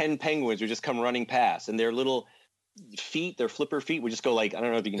 10 penguins would just come running past, and their little feet, their flipper feet, would just go like, I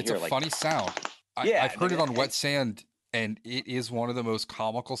don't know if you can hear it. It's a funny sound. I've heard it on wet sand, and it is one of the most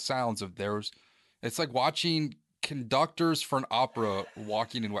comical sounds of theirs. It's like watching conductors for an opera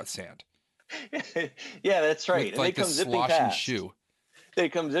walking in wet sand. Yeah, that's right. With and like they come the zipping sloshing past. shoe. They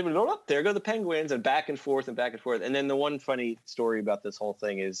come zipping, oh, there go the penguins, and back and forth and back and forth. And then the one funny story about this whole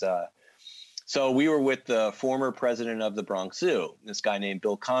thing is, so we were with the former president of the Bronx Zoo, this guy named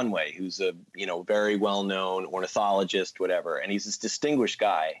Bill Conway, who's a very well-known ornithologist, whatever, and he's this distinguished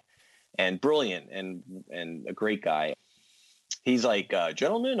guy and brilliant and a great guy. He's like,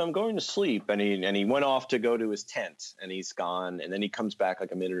 gentlemen, I'm going to sleep, and he went off to go to his tent, and he's gone, and then he comes back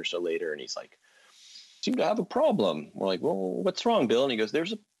like a minute or so later, and he's like, seem to have a problem. We're like, well, what's wrong, Bill? And he goes,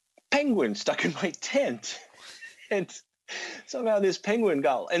 there's a penguin stuck in my tent. And somehow this penguin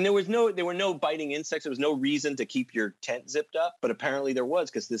and there were no biting insects. There was no reason to keep your tent zipped up, but apparently there was,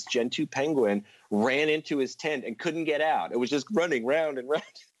 because this Gen 2 penguin ran into his tent and couldn't get out. It was just running round and round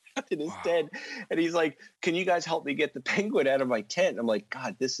in his tent. And he's like, can you guys help me get the penguin out of my tent? And I'm like,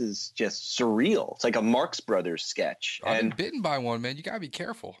 God, this is just surreal. It's like a Marx Brothers sketch. I've been bitten by one, man. You got to be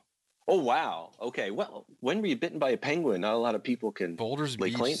careful. Oh, wow. Okay. Well, when were you bitten by a penguin? Not a lot of people can. Boulders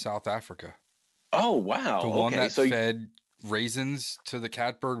Beach, claim. South Africa. Oh, wow. The one that fed raisins to the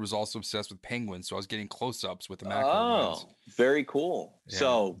catbird was also obsessed with penguins. So I was getting close-ups with the mackerel ones. Very cool. Yeah,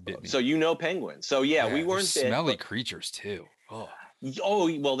 so penguins. So yeah, we weren't smelly creatures too. Oh,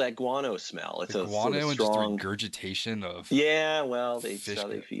 well, that guano smell. It's the a guano sort of and strong just regurgitation of. Yeah, well, that's how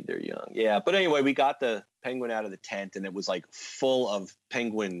they feed their young. Yeah, but anyway, we got the penguin out of the tent, and it was like full of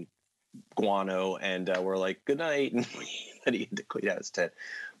penguin guano, and we're like, good night, and we let him clean out his tent.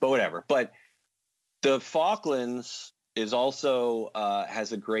 But whatever. But the Falklands is also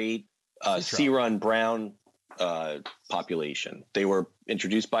has a great sea run brown population. They were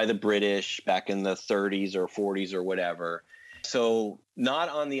introduced by the British back in the 30s or 40s or whatever. So not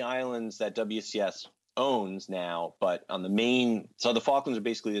on the islands that WCS owns now, but on the main. So the Falklands are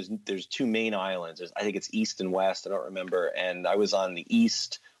basically, there's two main islands. I think it's east and west. I don't remember. And I was on the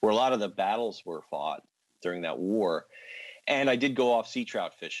east, where a lot of the battles were fought during that war. And I did go off sea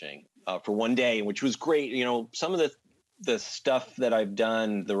trout fishing for one day, which was great. Some of the stuff that I've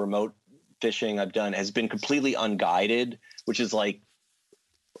done, the remote fishing I've done, has been completely unguided, which is like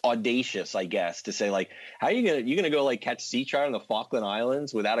audacious, I guess, to say like, how are you gonna go like catch sea trout on the Falkland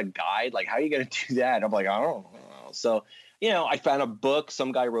Islands without a guide? Like, how are you gonna do that? I'm like, I don't know. So I found a book.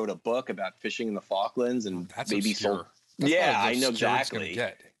 Some guy wrote a book about fishing in the Falklands, and that's maybe obscure. I know exactly.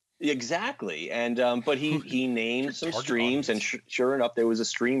 Exactly. And but he named some streams, and sure enough, there was a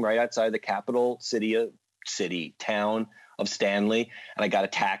stream right outside the capital town of Stanley, and I got a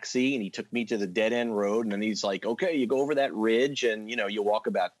taxi, and he took me to the dead end road, and then he's like, okay, you go over that ridge, and you walk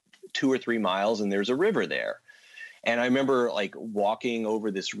about 2 or 3 miles, and there's a river there. And I remember like walking over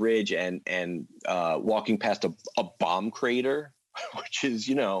this ridge and walking past a bomb crater, which is,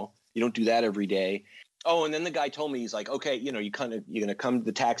 you don't do that every day. Oh, and then the guy told me, he's like, okay, you're going to come,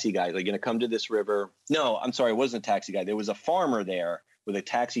 the taxi guy, like, you're going to come to this river. No, I'm sorry, it wasn't a taxi guy. There was a farmer there where the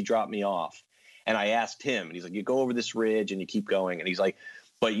taxi dropped me off. And I asked him, and he's like, you go over this ridge and you keep going. And he's like,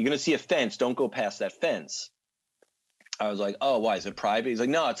 but you're going to see a fence. Don't go past that fence. I was like, oh, why? Is it private? He's like,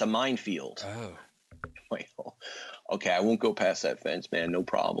 no, it's a minefield. Oh. Like, okay, I won't go past that fence, man. No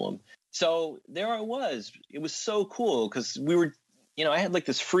problem. So there I was. It was so cool because we were, I had like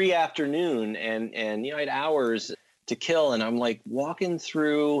this free afternoon and I had hours to kill. And I'm like walking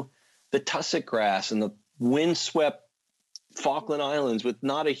through the tussock grass and the windswept Falkland Islands with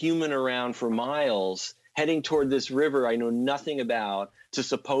not a human around for miles, heading toward this river I know nothing about to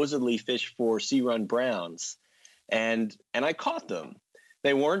supposedly fish for sea run browns. And I caught them.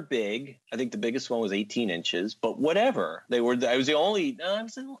 They weren't big. I think the biggest one was 18 inches, but whatever. I was the only,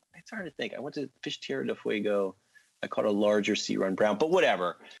 it's hard to think. I went to Fish Tierra del Fuego. I caught a larger sea run brown, but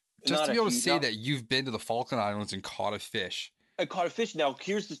whatever. Just to be able to say that you've been to the Falkland Islands and caught a fish. I caught a fish. Now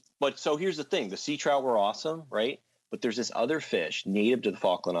here's the thing. The sea trout were awesome, right? But there's this other fish native to the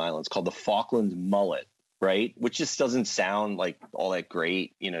Falkland Islands called the Falkland mullet, right? Which just doesn't sound like all that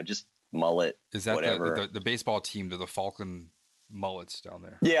great, just mullet. Is that whatever. The baseball team to the Falkland mullets down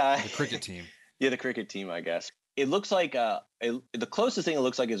there? Yeah. The cricket team. Yeah, the cricket team, I guess. It looks like the closest thing it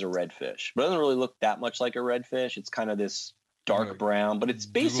looks like is a redfish, but it doesn't really look that much like a redfish. It's kind of this dark brown, but it's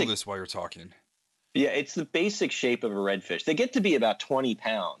basic. Google this while you're talking. Yeah, it's the basic shape of a redfish. They get to be about 20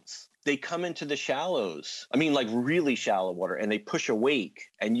 pounds. They come into the shallows. I mean, like really shallow water, and they push a wake,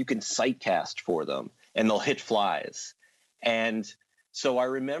 and you can sight cast for them, and they'll hit flies. And so I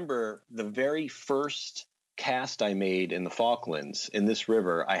remember the very first cast I made in the Falklands in this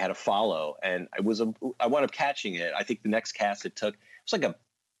river, I had a follow, and I wound up catching it. I think the next cast it took, it was like a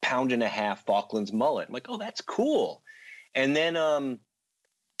 1.5 pound Falklands mullet. I'm like, oh, that's cool. And then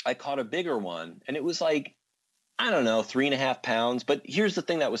I caught a bigger one, and it was like, I don't know, 3.5 pounds. But here's the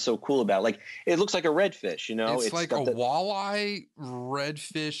thing that was so cool about it. Like, it looks like a redfish, you know? It's like a walleye,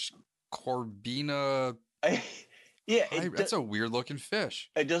 redfish, Corbina. Yeah. That's a weird looking fish.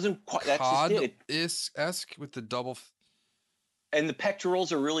 It doesn't quite. That's just it. Cod-esque with the double. And the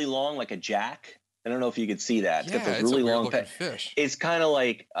pectorals are really long, like a jack. I don't know if you could see that. Yeah, it's really a long looking fish. It's kind of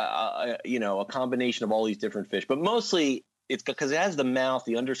like, a combination of all these different fish. But mostly it's because it has the mouth,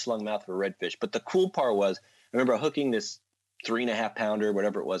 the underslung mouth of a redfish. But the cool part was, I remember hooking this 3.5 pounder,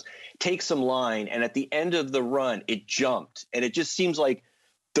 whatever it was, take some line. And at the end of the run, it jumped. And it just seems like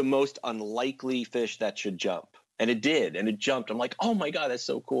the most unlikely fish that should jump. And it did. And it jumped. I'm like, oh, my God, that's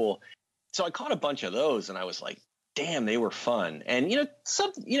so cool. So I caught a bunch of those. And I was like, damn, they were fun. And,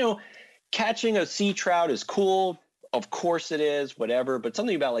 catching a sea trout is cool. Of course it is, whatever. But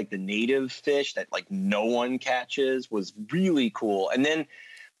something about like the native fish that like no one catches was really cool. And then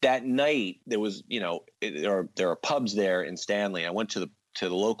that night there was, there are pubs there in Stanley. I went to the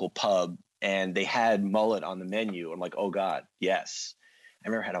local pub and they had mullet on the menu. I'm like, oh God, yes. I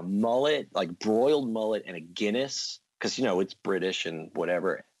remember I had a mullet, like broiled mullet and a Guinness because, it's British and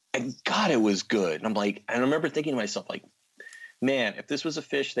whatever. And God, it was good. And I'm like, and I remember thinking to myself, like, man, if this was a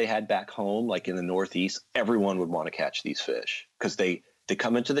fish they had back home, like in the Northeast, everyone would want to catch these fish because they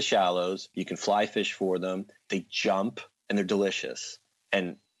come into the shallows. You can fly fish for them. They jump and they're delicious.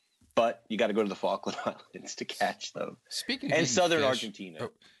 But you got to go to the Falkland Islands to catch them. Speaking of and southern fish, Argentina.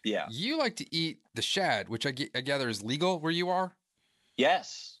 Yeah. You like to eat the shad, which I gather is legal where you are?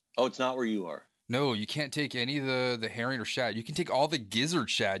 Yes. Oh, it's not where you are. No, you can't take any of the herring or shad. You can take all the gizzard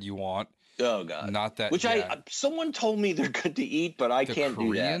shad you want. Oh God! Not that. Which someone told me they're good to eat, but I can't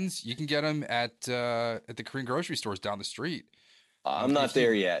do that. Koreans, you can get them at the Korean grocery stores down the street. I'm not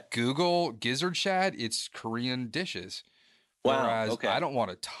there yet. Google gizzard shad; it's Korean dishes. Wow. Whereas okay. I don't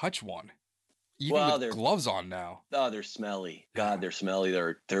want to touch one, even with gloves on now. Oh, they're smelly. God, they're smelly.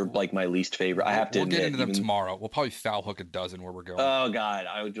 They're like my least favorite. I have to admit. We'll get into them tomorrow. We'll probably foul hook a dozen where we're going. Oh God,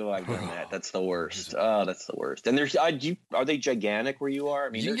 I've done that. That's the worst. Oh, that's the worst. And are they gigantic where you are? I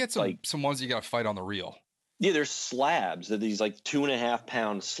mean, you can get some ones you got to fight on the reel. Yeah, there's slabs. They're these like 2.5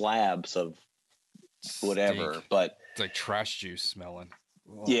 pound slabs of whatever, Steak. But it's like trash juice smelling.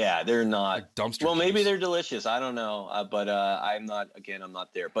 Yeah, they're not like dumpster. Well, maybe juice. they're delicious. I don't know, but I'm not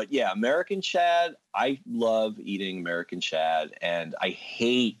there. But yeah, American shad. I love eating American shad, and I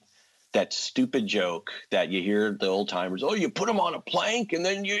hate that stupid joke that you hear the old timers. Oh, you put them on a plank and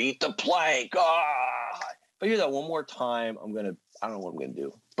then you eat the plank. Ah! If I hear that one more time, I don't know what I'm gonna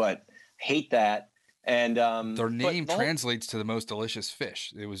do. But hate that. And their name translates to the most delicious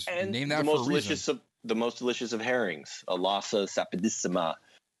fish. It was named that for a reason. The most delicious of herrings, Alasa sapidissima.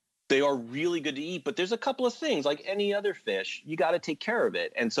 They are really good to eat, but there's a couple of things like any other fish. You got to take care of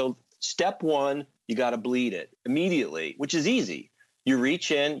it. And so step one, you got to bleed it immediately, which is easy. You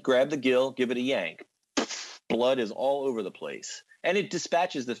reach in, grab the gill, give it a yank. Blood is all over the place. And it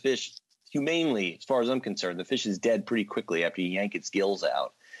dispatches the fish humanely, as far as I'm concerned. The fish is dead pretty quickly after you yank its gills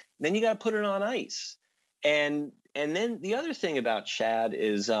out. And then you got to put it on ice. And then the other thing about shad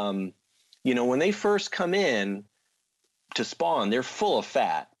is, when they first come in to spawn, they're full of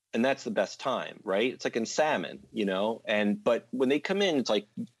fat, and that's the best time, right? It's like in salmon, but when they come in, it's like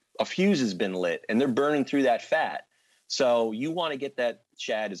a fuse has been lit and they're burning through that fat. So you want to get that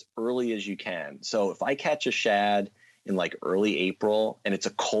shad as early as you can. So if I catch a shad in like early April and it's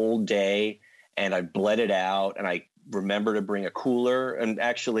a cold day and I bled it out and I remember to bring a cooler, and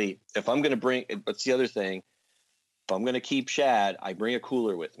actually if I'm going to bring, what's the other thing? If I'm going to keep shad, I bring a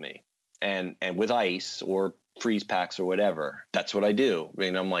cooler with me. And with ice or freeze packs or whatever, that's what I do. I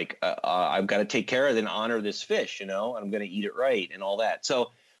mean, I'm like, I've got to take care of it and honor this fish, and I'm going to eat it right and all that.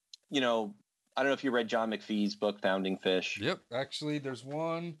 So, I don't know if you read John McPhee's book, Founding Fish. Yep. Actually, there's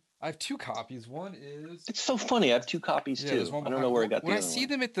one. I have 2 copies. One is... It's so funny. I have 2 copies too. I don't know where I got when I see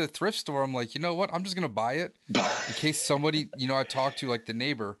them at the thrift store, I'm like, you know what? I'm just going to buy it in case somebody, I talk to like the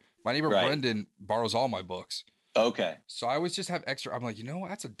neighbor. My neighbor Brendan borrows all my books. Okay. So I always just have extra. I'm like, you know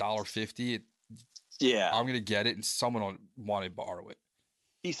what? That's $1.50. Yeah. I'm going to get it and someone will want to borrow it.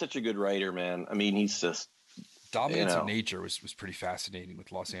 He's such a good writer, man. I mean, he's just Dominance of Nature was pretty fascinating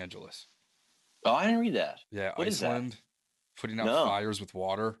with Los Angeles. Oh, I didn't read that. Yeah, what Iceland, putting out fires with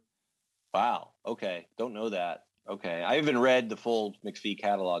water. Wow. Okay. Don't know that. Okay. I haven't read the full McPhee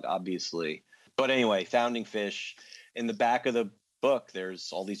catalog, obviously. But anyway, Founding Fish. In the back of the book,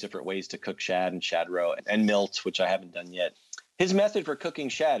 there's all these different ways to cook shad and shad roe and milt, which I haven't done yet. His method for cooking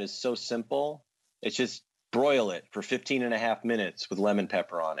shad is so simple. It's just broil it for 15 and a half minutes with lemon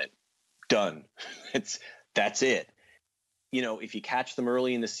pepper on it. Done. That's it. You know, if you catch them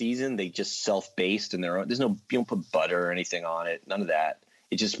early in the season, they just self-baste in their own. You don't put butter or anything on it. None of that.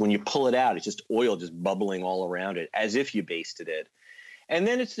 It just, when you pull it out, it's just oil just bubbling all around it as if you basted it. And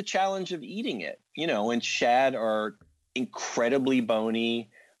then it's the challenge of eating it, you know, and shad are incredibly bony.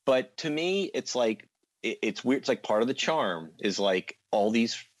 But to me, it's like, it's weird. It's like part of the charm is like all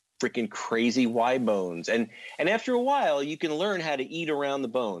these freaking crazy Y bones. And after a while, you can learn how to eat around the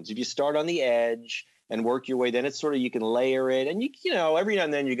bones. If you start on the edge and work your way, then it's sort of, you can layer it. And you know, every now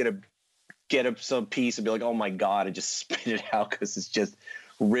and then you're going to get some piece and be like, oh my God, and just spit it out because it's just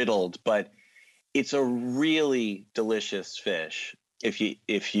riddled. But it's a really delicious fish.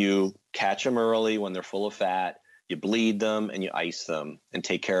 If you catch them early when they're full of fat, you bleed them and you ice them and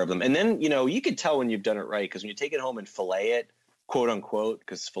take care of them. And then, you know, you can tell when you've done it right, because when you take it home and fillet it, quote unquote,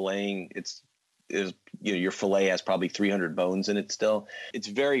 because filleting, you know, your fillet has probably 300 bones in it still. It's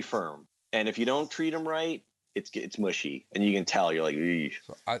very firm. And if you don't treat them right, it's mushy, and you can tell. You're like,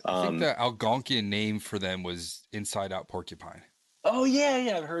 so I think the Algonquian name for them was inside out porcupine. Oh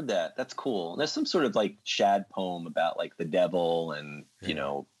yeah, I've heard that. That's cool. There's some sort of like shad poem about like the devil, and you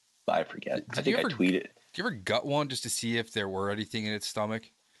know, I forget. I think I tweeted. Did you ever gut one just to see if there were anything in its stomach?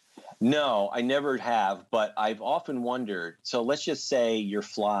 No, I never have, but I've often wondered. So let's just say your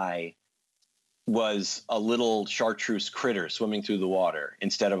fly was a little chartreuse critter swimming through the water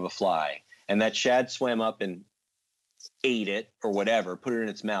instead of a fly, and that shad swam up and ate it or whatever, put it in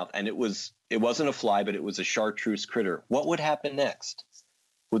its mouth, and it wasn't a fly, but it was a chartreuse critter. What would happen next?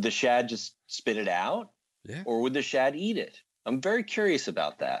 Would the shad just spit it out? Yeah. Or would the shad eat it? I'm very curious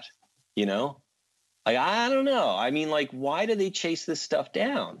about that. You know, like, I don't know. I mean, like, why do they chase this stuff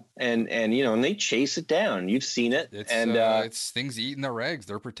down? And you know, and they chase it down. You've seen it. It's things eating their eggs.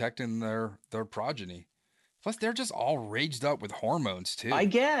 They're protecting their progeny. Plus, they're just all raged up with hormones too. I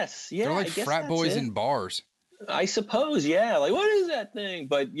guess. Yeah. They're like frat boys in bars. I suppose, yeah. Like, what is that thing?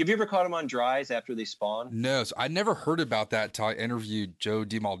 But have you ever caught them on dries after they spawn? No, so I never heard about that till I interviewed Joe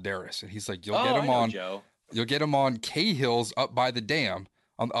DeMalderis, and he's like, "You'll get them on Cahill's up by the dam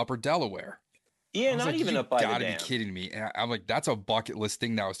on the Upper Delaware." Yeah, not even up by the dam. You gotta be kidding me! And I'm like, that's a bucket list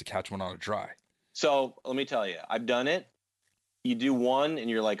thing now, is to catch one on a dry. So let me tell you, I've done it. You do one, and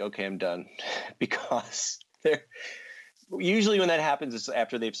you're like, okay, I'm done, because they're usually, when that happens, is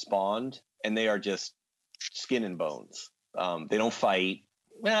after they've spawned and they are just skin and bones. They don't fight.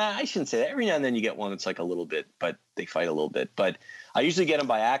 Well, I shouldn't say that. Every now and then you get one that's like a little bit, but they fight a little bit. But I usually get them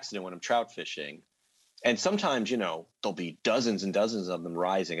by accident when I'm trout fishing. And sometimes, you know, there'll be dozens and dozens of them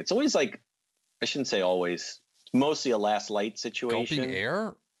rising. It's always like, I shouldn't say always, mostly a last light situation. Gulping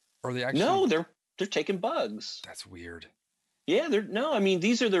air? Or are they actually? No, they're taking bugs. That's weird. Yeah, I mean,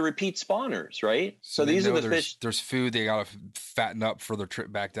 these are the repeat spawners, right? So these are the fish. There's food they got to fatten up for their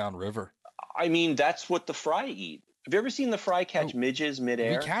trip back down river. I mean, that's what the fry eat. Have you ever seen the fry catch midges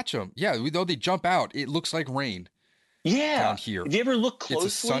midair? We catch them. Yeah, though they jump out. It looks like rain. Yeah. Down here. Have you ever looked closely?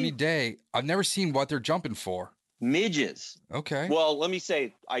 It's a sunny day. I've never seen what they're jumping for. Midges. Okay. Well, let me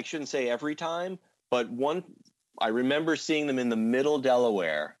say, I shouldn't say every time, but I remember seeing them in the middle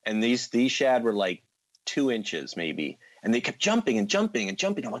Delaware, and these shad were like 2 inches maybe. And they kept jumping and jumping and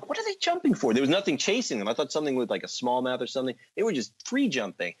jumping. I'm like, what are they jumping for? There was nothing chasing them. I thought something with like a smallmouth or something. They were just free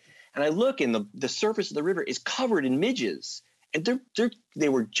jumping. And I look, and the surface of the river is covered in midges, and they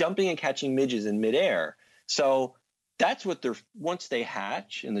were jumping and catching midges in midair. So that's what once they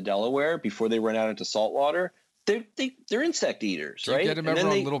hatch in the Delaware, before they run out into saltwater, they're insect eaters, right? Do you get them ever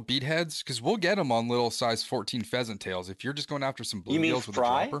on little bead heads? Because we'll get them on little size 14 pheasant tails. If you're just going after some bluegills with a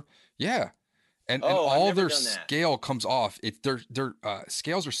dropper, yeah. And all their scale comes off. Their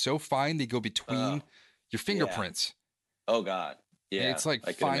scales are so fine they go between your fingerprints. Yeah. Oh God. Yeah, and it's like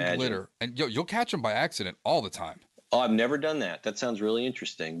fine glitter, and you'll catch them by accident all the time. Oh, I've never done that. That sounds really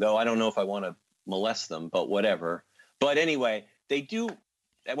interesting, though. I don't know if I want to molest them, but whatever. But anyway, they do,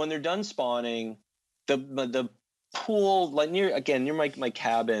 when they're done spawning, the pool, like near my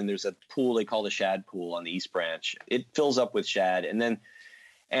cabin, there's a pool they call the shad pool on the East Branch. It fills up with shad, and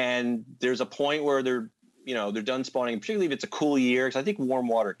there's a point where they're done spawning, particularly if it's a cool year, because I think warm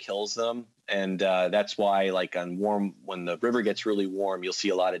water kills them. And that's why, like when the river gets really warm, you'll see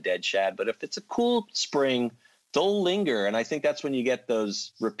a lot of dead shad. But if it's a cool spring, they'll linger. And I think that's when you get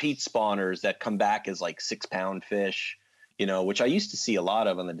those repeat spawners that come back as like 6-pound fish, which I used to see a lot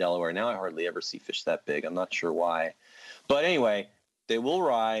of on the Delaware. Now I hardly ever see fish that big. I'm not sure why. But anyway, they will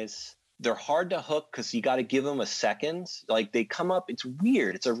rise. They're hard to hook because you got to give them a second. Like they come up. It's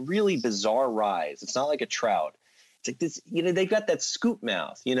weird. It's a really bizarre rise. It's not like a trout. It's like this, they've got that scoop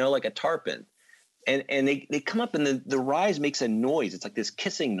mouth, like a tarpon. And they come up and the rise makes a noise. It's like this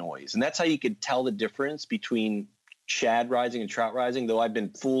kissing noise. And that's how you could tell the difference between shad rising and trout rising, though I've been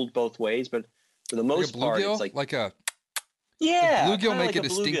fooled both ways. But for the most part, it's like a bluegill make a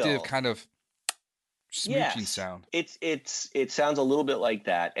distinctive kind of smooching sound. It sounds a little bit like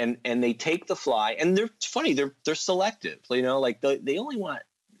that. And they take the fly, and they're funny. They're selective, like they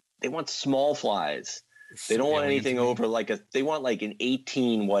want small flies. They don't want anything over they want like an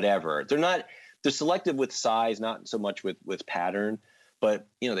 18 whatever. They're selective with size, not so much with pattern, but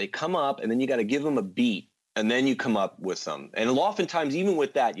they come up and then you got to give them a beat and then you come up with them. And oftentimes, even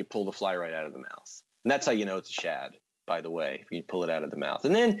with that, you pull the fly right out of the mouth. And that's how you know it's a shad, by the way, if you pull it out of the mouth.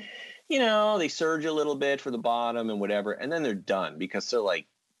 And then, they surge a little bit for the bottom and whatever. And then they're done because they're like,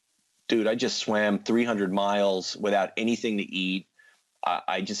 dude, I just swam 300 miles without anything to eat.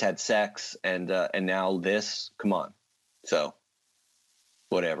 I just had sex and now this, come on. So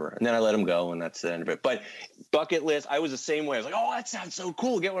whatever. And then I let them go and that's the end of it. But bucket list, I was the same way. I was like, oh, that sounds so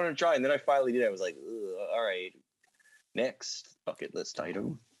cool. Get one to try. And then I finally did. I was like, all right, next bucket list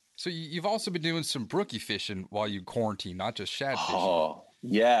item. So you've also been doing some brookie fishing while you quarantine, not just shad fishing. Oh,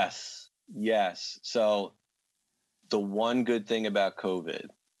 yes. So the one good thing about COVID,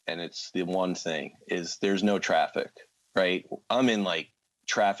 and it's the one thing, is there's no traffic, right? I'm in like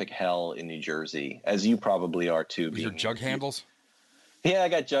traffic hell in New Jersey, as you probably are too. Your jug handles? Yeah, I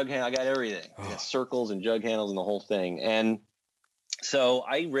got jug handles. I got everything. I got circles and jug handles and the whole thing. And so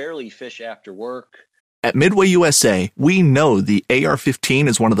I rarely fish after work. At Midway USA, we know the AR-15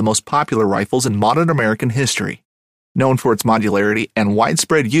 is one of the most popular rifles in modern American history. Known for its modularity and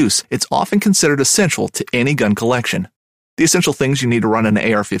widespread use, it's often considered essential to any gun collection. The essential things you need to run an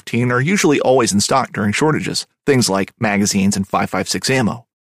AR-15 are usually always in stock during shortages, things like magazines and 5.56 ammo.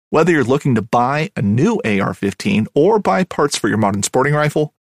 Whether you're looking to buy a new AR-15 or buy parts for your modern sporting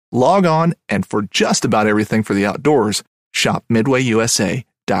rifle, log on and for just about everything for the outdoors, shop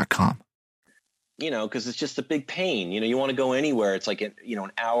MidwayUSA.com. Because it's just a big pain. You want to go anywhere. It's like, an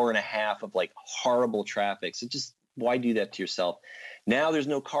hour and a half of like horrible traffic. So just why do that to yourself? Now there's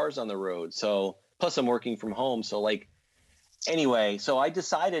no cars on the road. So plus I'm working from home. So anyway, so I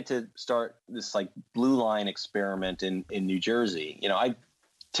decided to start this like blue line experiment in New Jersey.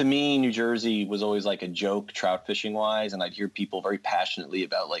 To me, New Jersey was always like a joke trout fishing wise. And I'd hear people very passionately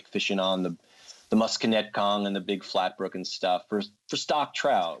about like fishing on the Musconetcong and the big flat brook and stuff for stock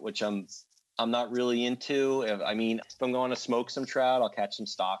trout, which I'm not really into. If I'm going to smoke some trout, I'll catch some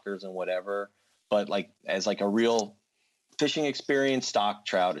stockers and whatever. But as a real fishing experience, stock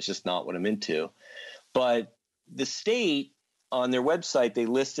trout is just not what I'm into. But the state on their website, they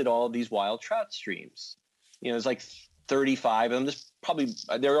listed all of these wild trout streams. There's like 35 of them.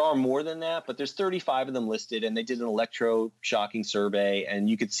 There are more than that, but there's 35 of them listed. And they did an electroshocking survey, and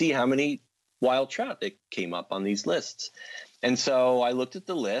you could see how many wild trout that came up on these lists. And so I looked at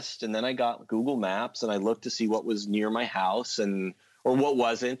the list, and then I got Google Maps, and I looked to see what was near my house or what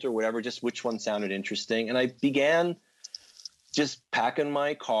wasn't or whatever, just which one sounded interesting. And I began just packing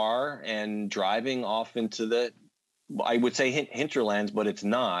my car and driving off into I would say hinterlands, but it's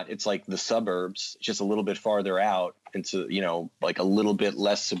not. It's like the suburbs, just a little bit farther out into, like a little bit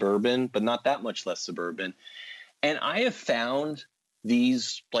less suburban, but not that much less suburban. And I have found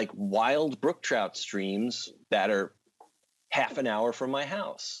these like wild brook trout streams that are half an hour from my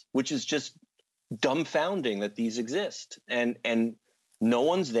house, which is just dumbfounding that these exist. And no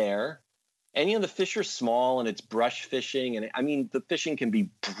one's there. Any of the fish are small, and it's brush fishing. And the fishing can be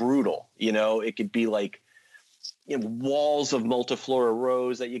brutal. It could be like, walls of multiflora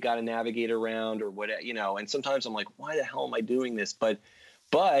rows that you got to navigate around or whatever, and sometimes I'm like, why the hell am I doing this? But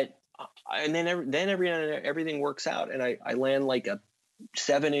and then everything works out. And I land like a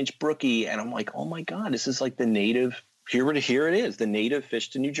 7-inch brookie, and I'm like, oh my God, this is like the native, here it is, the native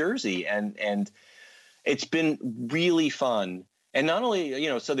fish to New Jersey. And it's been really fun. And not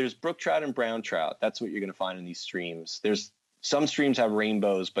only, so there's brook trout and brown trout. That's what you're going to find in these streams. There's some streams have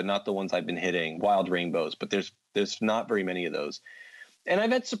rainbows, but not the ones I've been hitting, wild rainbows, but there's not very many of those. And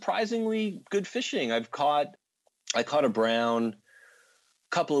I've had surprisingly good fishing. I caught a brown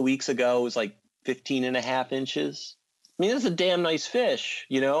a couple of weeks ago. It was like 15 and a half inches. That's a damn nice fish,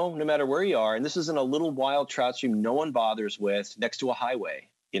 no matter where you are. And this is in a little wild trout stream no one bothers with, next to a highway.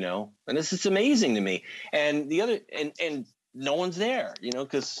 and this is amazing to me. And the other, and no one's there,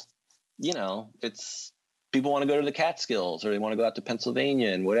 because, it's people want to go to the Catskills or they want to go out to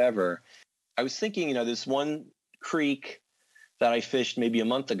Pennsylvania and whatever. I was thinking, this one creek that I fished maybe a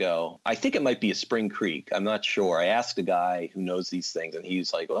month ago, I think it might be a spring creek. I'm not sure. I asked a guy who knows these things and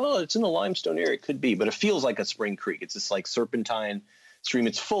he's like, oh, it's in the limestone area. It could be, but it feels like a spring creek. It's this like serpentine stream.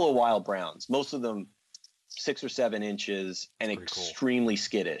 It's full of wild browns, most of them 6 or 7 inches and extremely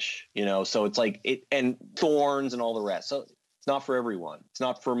skittish, so it's like and thorns and all the rest. So it's not for everyone. It's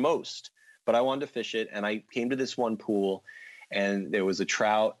not for most, but I wanted to fish it. And I came to this one pool and there was a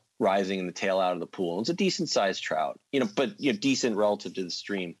trout rising in the tail out of the pool. It's a decent sized trout, but decent relative to the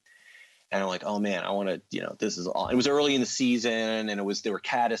stream. And I'm like, oh man, I want to, this is all. It was early in the season and there were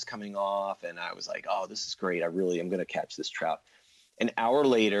caddis coming off. And I was like, oh, this is great. I'm going to catch this trout. An hour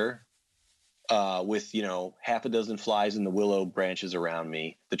later, with, half a dozen flies in the willow branches around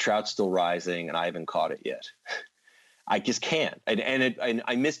me, the trout's still rising and I haven't caught it yet. I just can't. And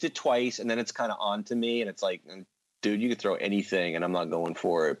I missed it twice and then it's kind of on to me and it's like, dude, you could throw anything and I'm not going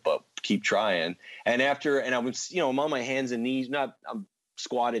for it, but keep trying. And I was, I'm on my hands and knees, I'm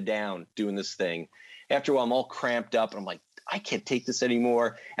squatted down doing this thing. After a while, I'm all cramped up and I'm like, I can't take this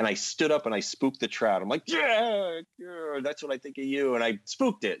anymore. And I stood up and I spooked the trout. I'm like, yeah, that's what I think of you. And I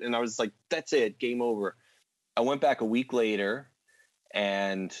spooked it. And I was like, that's it, game over. I went back a week later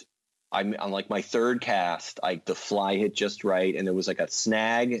and I'm on like my third cast. The fly hit just right. And there was like a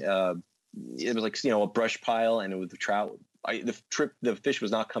snag. It was like, a brush pile and it was the trout. The fish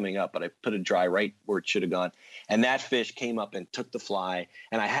was not coming up, but I put it dry right where it should have gone. And that fish came up and took the fly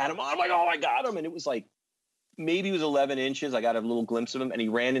and I had him on. I'm like, oh, I got him. And it was like, maybe it was 11 inches. I got a little glimpse of him and he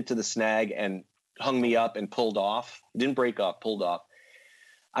ran into the snag and hung me up and pulled off. It didn't break off, pulled off.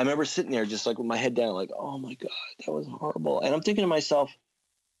 I remember sitting there just like with my head down, like, oh my God, that was horrible. And I'm thinking to myself,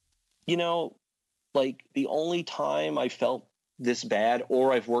 like the only time I felt this bad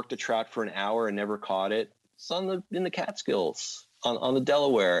or I've worked a trout for an hour and never caught it, it's in the Catskills on the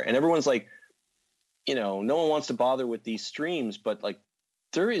Delaware. And everyone's like, no one wants to bother with these streams, but like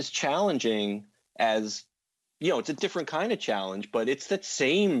there is challenging as, it's a different kind of challenge, but it's that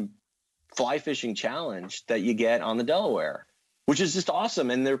same fly fishing challenge that you get on the Delaware, which is just awesome.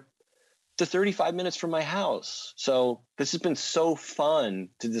 And they're 35 minutes from my house. So this has been so fun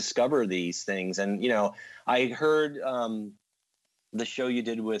to discover these things. And, I heard the show you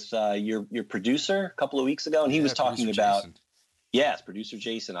did with your producer a couple of weeks ago, and he was talking about, producer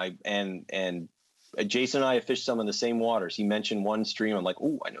Jason. And Jason and I have fished some of the same waters. He mentioned one stream. I'm like,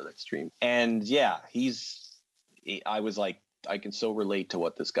 oh, I know that stream. And yeah, I was like, I can so relate to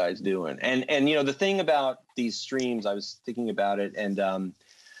what this guy's doing. And the thing about these streams, I was thinking about it, and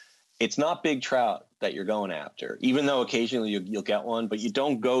it's not big trout that you're going after, even though occasionally you'll get one, but you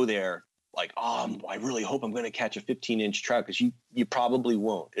don't go there like, oh, I really hope I'm going to catch a 15-inch trout, because you probably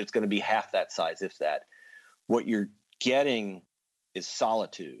won't. It's going to be half that size, if that. What you're getting is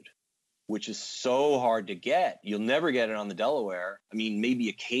solitude, which is so hard to get. You'll never get it on the Delaware. I mean, maybe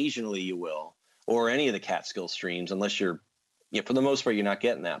occasionally you will, or any of the Catskill streams, unless for the most part, you're not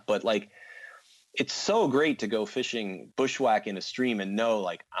getting that. But like, it's so great to go fishing bushwhack in a stream and know,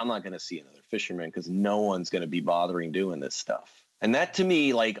 like, I'm not going to see another fisherman because no one's going to be bothering doing this stuff. And that to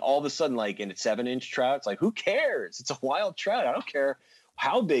me, like, all of a sudden, like in a 7-inch trout, it's like, who cares? It's a wild trout. I don't care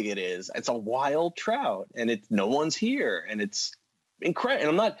how big it is. It's a wild trout and no one's here. And it's incredible.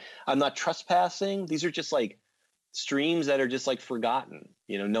 And I'm not trespassing. These are just like streams that are just like forgotten.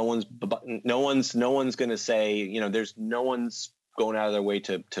 No one's going to say, there's no one's going out of their way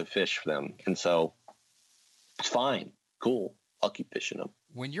to fish for them. And so it's fine. Cool. I'll keep fishing them.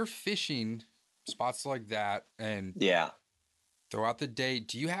 When you're fishing spots like that and throughout the day,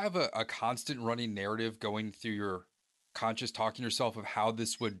 do you have a constant running narrative going through your conscious talking to yourself of how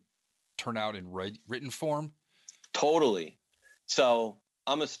this would turn out in written form? Totally. So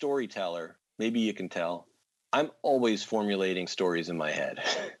I'm a storyteller. Maybe you can tell. I'm always formulating stories in my head,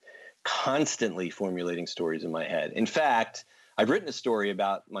 constantly formulating stories in my head. In fact, I've written a story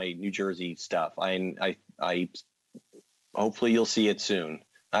about my New Jersey stuff. I hopefully you'll see it soon.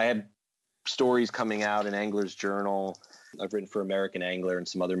 I have stories coming out in Angler's Journal. I've written for American Angler and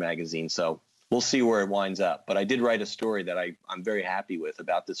some other magazines. So we'll see where it winds up. But I did write a story that I'm very happy with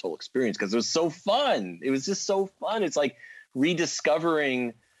about this whole experience because it was so fun. It was just so fun. It's like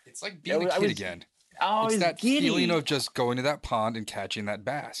rediscovering. It's like being a kid again. Oh, it's that giddy. Feeling of just going to that pond and catching that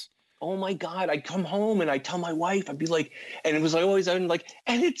bass. Oh my God. I'd come home and I'd tell my wife, I'd be like, and it was like always, I'm like,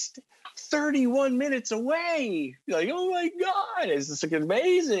 and it's 31 minutes away. Like, oh my God. It's just like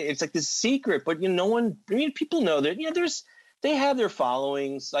amazing. It's like this secret, but no one, people know that, there's they have their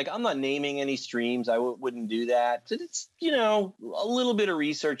followings. Like, I'm not naming any streams. I wouldn't do that. But it's, you know, a little bit of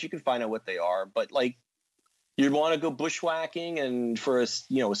research. You can find out what they are. But like, you want to go bushwhacking and for a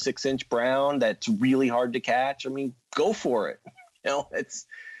 6-inch brown that's really hard to catch. I mean, go for it. You know,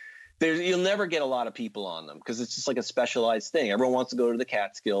 you'll never get a lot of people on them because it's just like a specialized thing. Everyone wants to go to the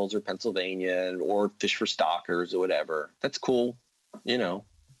Catskills or Pennsylvania or fish for stockers or whatever. That's cool. You know,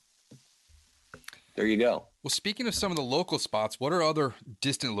 there you go. Well, speaking of some of the local spots, what are other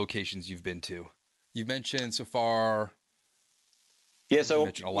distant locations you've been to? You've mentioned so far. Yeah,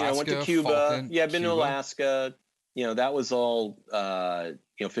 so Alaska, I went to Cuba. Falkland, I've been Cuba. to Alaska. You know, that was all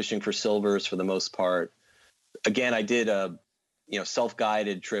fishing for silvers for the most part. Again, I did a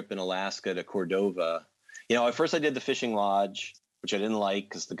self-guided trip in Alaska to Cordova. You know, at first I did the fishing lodge, which I didn't like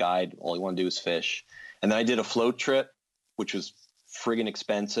because the guide, all he wanted to do was fish. And then I did a float trip, which was friggin'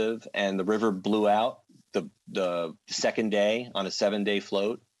 expensive. And the river blew out the second day on a 7-day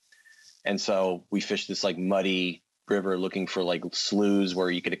float. And so we fished this like muddy river looking for like sloughs where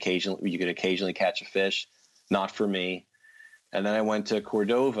you could occasionally catch a fish. Not for me. And then I went to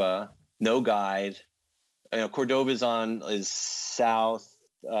Cordova, no guide. You know, Cordova is south.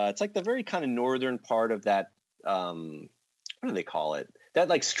 It's like the very kind of northern part of that. What do they call it? That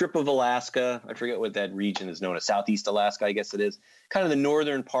like strip of Alaska. I forget what that region is known as. Southeast Alaska, I guess it is. Kind of the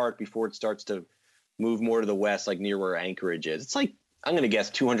northern part before it starts to move more to the west, like near where Anchorage is. It's like, I'm going to guess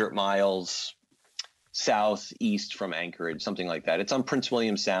 200 miles southeast from Anchorage, something like that. It's on Prince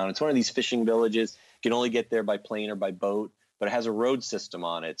William Sound. It's one of these fishing villages. You can only get there by plane or by boat, but it has a road system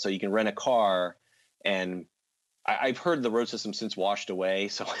on it. So you can rent a car. And I've heard the road system since washed away,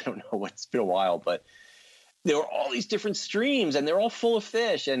 so I don't know. It's been a while, but there were all these different streams, and they're all full of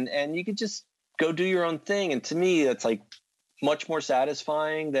fish, and you could just go do your own thing. And to me, that's like much more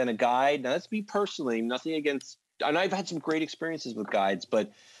satisfying than a guide. Now, that's me personally. Nothing against, and I've had some great experiences with guides,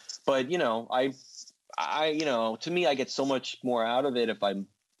 but you know, to me, I get so much more out of it if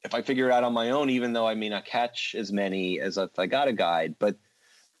I figure it out on my own, even though I may not catch as many as if I got a guide, but.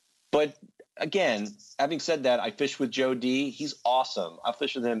 Again, having said that, I fish with Joe D. He's awesome. I'll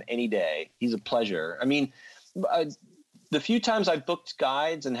fish with him any day. He's a pleasure. I mean, the few times I've booked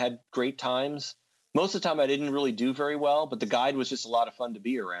guides and had great times, most of the time I didn't really do very well, but the guide was just a lot of fun to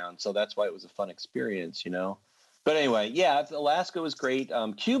be around. So that's why it was a fun experience, you know. But anyway, yeah, Alaska was great.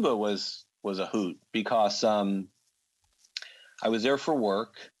 Cuba was a hoot because I was there for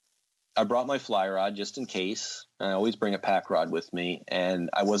work. I brought my fly rod just in case. I always bring a pack rod with me, and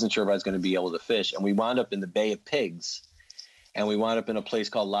I wasn't sure if I was going to be able to fish. And we wound up in the Bay of Pigs, and we wound up in a place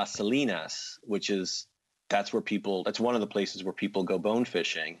called Las Salinas, that's one of the places where people go bone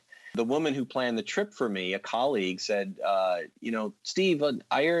fishing. The woman who planned the trip for me, a colleague, said, Steve,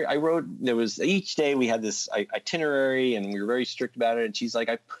 I wrote, each day we had this itinerary, and we were very strict about it. And she's like,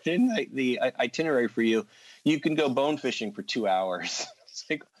 I put in the itinerary for you. You can go bone fishing for 2 hours. It's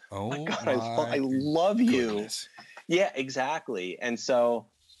like, oh my God, I love you. Goodness. Yeah, exactly. And so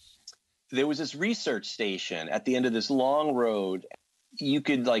there was this research station at the end of this long road. You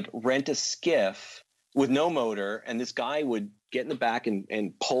could like rent a skiff with no motor, and this guy would get in the back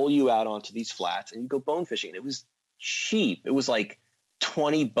and pull you out onto these flats, and you go bone fishing. And it was cheap. It was like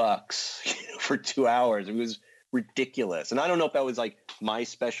 $20 for 2 hours. It was ridiculous. And I don't know if that was like my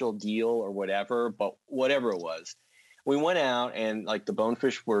special deal or whatever, but whatever it was. We went out, and like the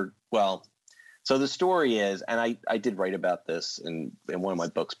bonefish were, so the story is, and I did write about this in one of my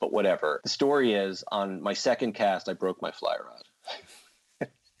books, but whatever. The story is, on my second cast, I broke my fly rod.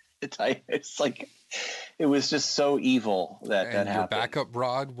 It's like, it was just so evil that happened. Your backup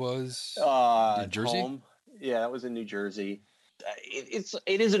rod was in Jersey? Home. Yeah, that was in New Jersey. It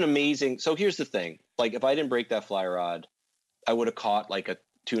is an amazing. So here's the thing. Like, if I didn't break that fly rod, I would have caught like a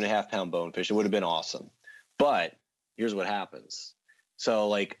 2.5 pound bonefish. It would have been awesome. But here's what happens. So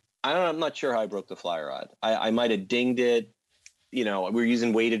like, I'm not sure how I broke the fly rod. I might have dinged it. You know, we were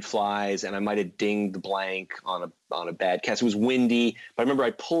using weighted flies, and I might have dinged the blank on a bad cast. It was windy, but I remember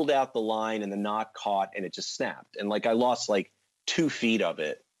I pulled out the line and the knot caught, and it just snapped. And like, I lost like 2 feet of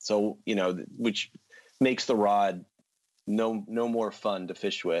it. So, you know, which makes the rod no more fun to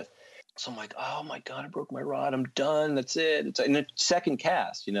fish with. So I'm like, oh my God, I broke my rod. I'm done. That's it. It's in the second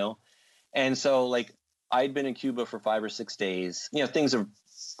cast, you know? And so like, I'd been in Cuba for 5 or 6 days. You know, things have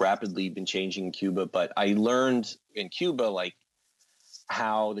rapidly been changing in Cuba, but I learned in Cuba, like,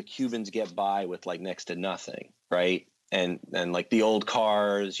 how the Cubans get by with like next to nothing, right? And like the old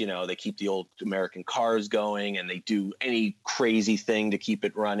cars, you know, they keep the old American cars going, and they do any crazy thing to keep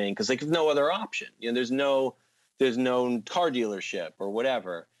it running because like there's no other option. You know, there's no car dealership or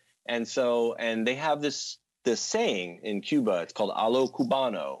whatever. And so, and they have this this saying in Cuba. It's called a lo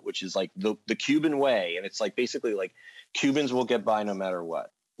cubano, which is like the Cuban way. And it's like basically like Cubans will get by no matter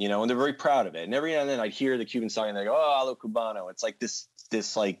what, you know, and they're very proud of it. And every now and then I'd hear the Cubans talking, and they go, oh, a lo cubano. It's like this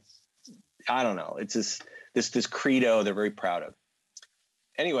like, I don't know. It's this credo they're very proud of.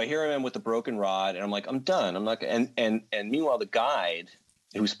 Anyway, here I am with the broken rod, and I'm like, I'm done. I'm not going to. And meanwhile, the guide,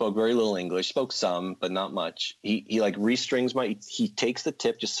 who spoke very little English, spoke some, but not much. He like restrings he takes the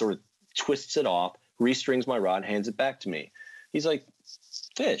tip, just sort of twists it off, restrings my rod, hands it back to me. He's like,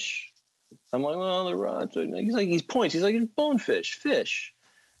 fish. I'm like, well, the rod. He points. He's like, bonefish, fish.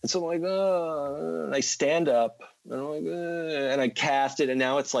 And so I'm like, and I stand up, and I'm like, and I cast it, and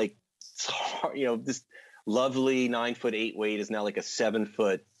now it's like, it's hard, you know, this lovely 9'8" weight is now like a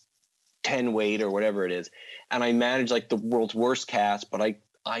 7'10" weight or whatever it is. And I manage like the world's worst cast, but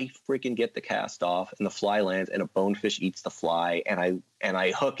I freaking get the cast off, and the fly lands, and a bonefish eats the fly, and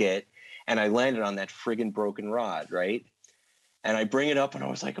I hook it, and I landed on that friggin' broken rod, right? And I bring it up, and I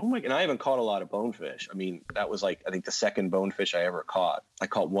was like, oh my, and I haven't caught a lot of bonefish. I mean, that was like, I think the second bonefish I ever caught. I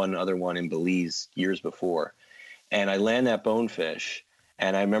caught one other one in Belize years before. And I land that bonefish,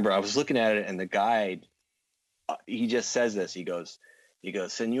 and I remember I was looking at it, and the guide, he just says this. He goes,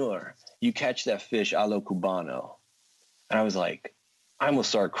 Senor, you catch that fish a lo cubano. And I was like, I almost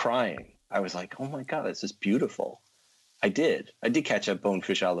started crying. I was like, oh my God, this is beautiful. I did catch a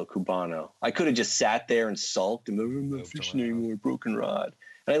bonefish a lo cubano. I could have just sat there and sulked and I'm not fishing anymore, broken rod.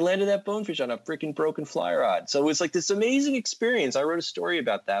 And I landed that bonefish on a freaking broken fly rod. So it was like this amazing experience. I wrote a story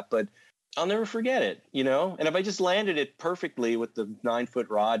about that, but I'll never forget it, you know? And if I just landed it perfectly with the 9-foot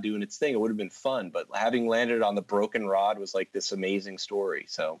rod doing its thing, it would have been fun. But having landed it on the broken rod was like this amazing story.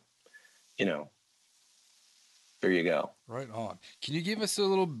 So, you know, there you go. Right on. Can you give us a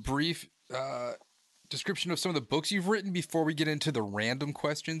little brief description of some of the books you've written before we get into the random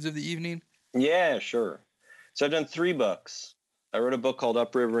questions of the evening? Yeah, sure. So I've done 3 books. I wrote a book called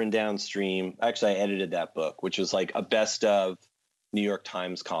Upriver and Downstream. Actually, I edited that book, which was like a best of New York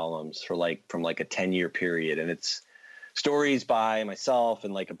Times columns for like from like a 10-year period. And it's stories by myself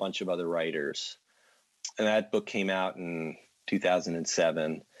and like a bunch of other writers. And that book came out in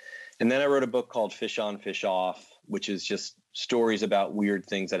 2007. And then I wrote a book called Fish On, Fish Off, which is just stories about weird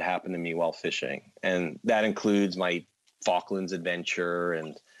things that happened to me while fishing. And that includes my Falklands adventure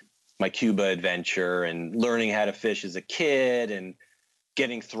and my Cuba adventure and learning how to fish as a kid and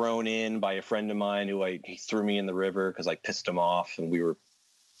getting thrown in by a friend of mine who he threw me in the river because I pissed him off, and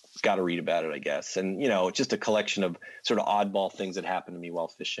got to read about it, I guess. And, you know, it's just a collection of sort of oddball things that happened to me while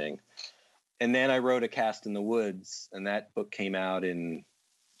fishing. And then I wrote A Cast in the Woods, and that book came out 2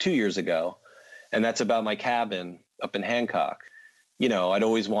 years ago. And that's about my cabin up in Hancock. You know, I'd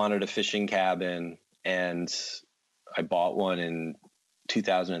always wanted a fishing cabin, and I bought one in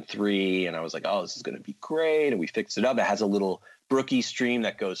 2003, and I was like, oh, this is going to be great. And we fixed it up. It has a little brookie stream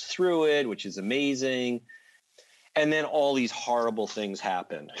that goes through it, which is amazing. And then all these horrible things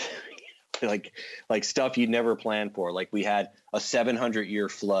happen, like stuff you'd never plan for. Like we had a 700-year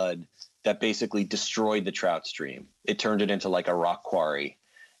flood that basically destroyed the trout stream. It turned it into like a rock quarry.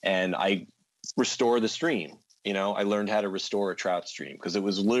 And I restored the stream. You know, I learned how to restore a trout stream because it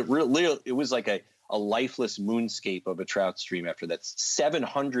was it was like a lifeless moonscape of a trout stream after that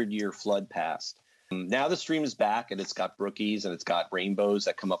 700-year flood passed. Now the stream is back, and it's got brookies, and it's got rainbows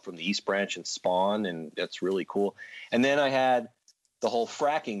that come up from the East Branch and spawn, and that's really cool. And then I had the whole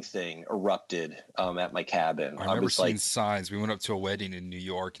fracking thing erupted at my cabin. I remember seeing signs. We went up to a wedding in New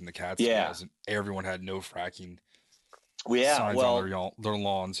York in the Catskills, and everyone had no fracking signs on their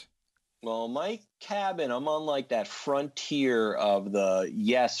lawns. Well, my cabin, I'm on like that frontier of the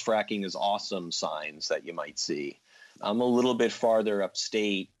yes, fracking is awesome signs that you might see. I'm a little bit farther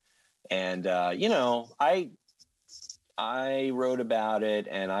upstate. And, you know, I wrote about it,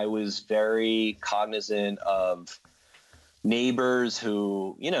 and I was very cognizant of neighbors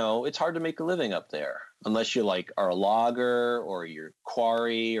who, you know, it's hard to make a living up there unless you like are a logger or you're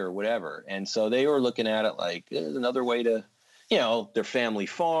quarry or whatever. And so they were looking at it like there's another way to, you know, their family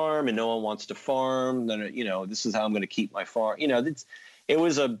farm and no one wants to farm. Then, you know, this is how I'm going to keep my farm. You know, it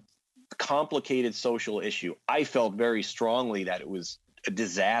was a complicated social issue. I felt very strongly that it was a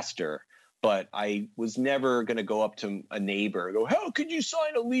disaster, but I was never going to go up to a neighbor and go, how could you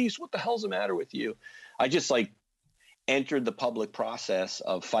sign a lease? What the hell's the matter with you? I just like entered the public process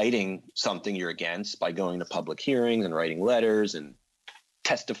of fighting something you're against by going to public hearings and writing letters and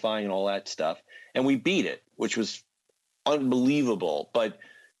testifying and all that stuff. And we beat it, which was unbelievable. But,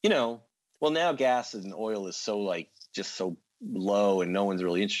 you know, well, now gas and oil is so like just so low and no one's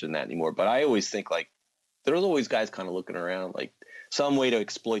really interested in that anymore. But I always think like there's always guys kind of looking around like some way to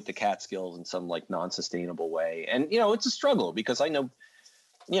exploit the Catskills in some like non-sustainable way. And, it's a struggle because I know,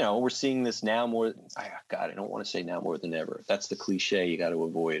 we're seeing this now more. God, I don't want to say now more than ever. That's the cliche you got to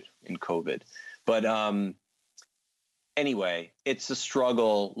avoid in COVID. But anyway, it's a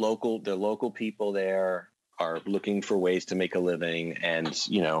struggle. The local people there are looking for ways to make a living. And,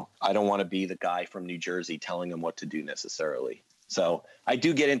 I don't want to be the guy from New Jersey telling them what to do necessarily. So I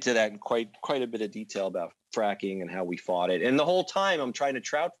do get into that in quite a bit of detail about fracking and how we fought it. And the whole time I'm trying to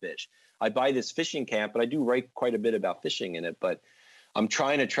trout fish. I buy this fishing camp, but I do write quite a bit about fishing in it. But I'm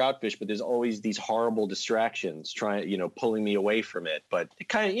trying to trout fish, but there's always these horrible distractions pulling me away from it. But it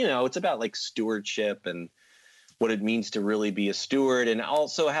kind of, it's about like stewardship and what it means to really be a steward. And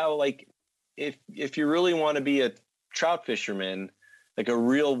also how, like, if you really want to be a trout fisherman, like a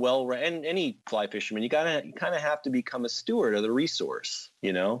real and any fly fisherman, you kind of have to become a steward of the resource.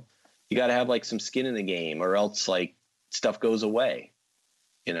 You got to have like some skin in the game, or else like stuff goes away.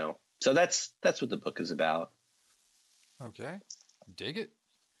 So that's what the book is about. Okay, dig it.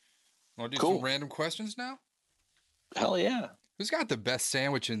 Want to do Cool. some random questions now? Hell yeah. Who's got the best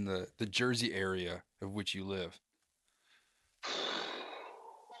sandwich in the Jersey area of which you live?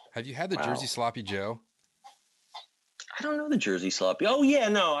 Have you had the Jersey Sloppy Joe? I don't know the Jersey Sloppy. Oh, yeah,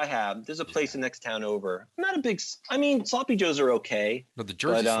 no, I have. There's a place in next town over. I'm not a big – Sloppy Joes are okay. No, the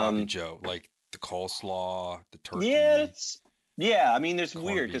Jersey Sloppy Joe, like the coleslaw, the turkey. Yeah, there's corned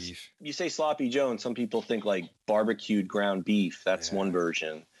weird because beef. you say Sloppy Joe and some people think like barbecued ground beef. That's one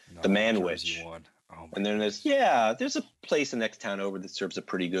version. No, the Jersey Manwich. one. Oh my And then there's a place in next town over that serves a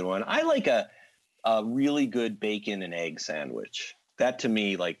pretty good one. I like a really good bacon and egg sandwich. That to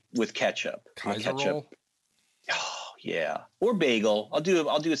me, like with ketchup. Kaiser roll? Oh, yeah. Or bagel. I'll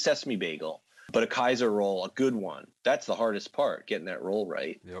do a sesame bagel, but a Kaiser roll, a good one. That's the hardest part, getting that roll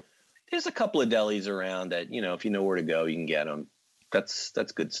right. Yep. There's a couple of delis around that, if you know where to go, you can get them. That's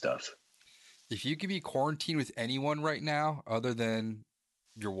good stuff. If you could be quarantined with anyone right now other than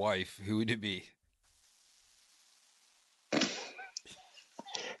your wife, who would it be?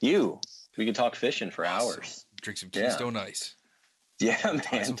 You. We could talk fishing for Awesome. hours. Drink some Keystone Ice. Yeah, man.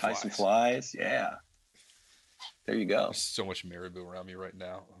 Tie some flies. Yeah. There you go. There's so much Maribel around me right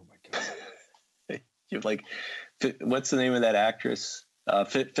now. Oh my God. You're like, what's the name of that actress?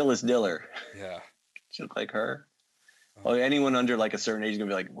 Phyllis Diller. Yeah. She look like her. Well, anyone under like a certain age is gonna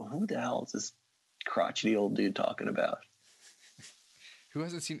be like, well, who the hell is this crotchety old dude talking about? Who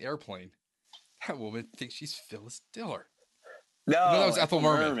hasn't seen Airplane? That woman thinks she's Phyllis Diller. No, that was Ethel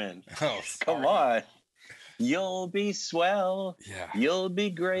Merman. Oh, come on. You'll be swell. Yeah. You'll be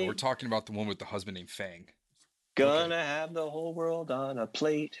great. We're talking about the one with the husband named Fang. Gonna have the whole world on a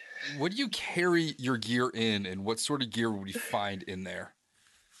plate. What do you carry your gear in, and what sort of gear would you find in there?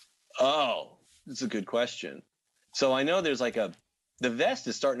 Oh, that's a good question. So I know there's like the vest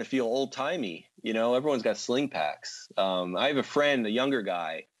is starting to feel old timey. Everyone's got sling packs. I have a friend, a younger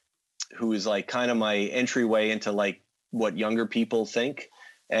guy, who is like kind of my entryway into like what younger people think.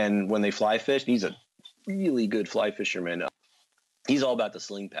 And when they fly fish, he's a really good fly fisherman. He's all about the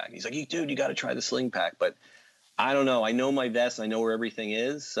sling pack. He's like, hey, dude, you got to try the sling pack. But I don't know. I know my vest. I know where everything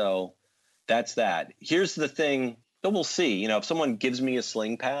is. So that's that. Here's the thing. But we'll see. If someone gives me a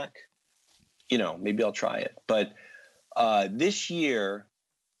sling pack, maybe I'll try it. But this year,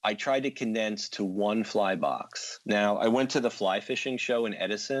 I tried to condense to one fly box. Now, I went to the fly fishing show in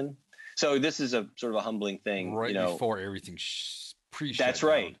Edison. So this is a sort of a humbling thing. Right before everything pre-shut That's down.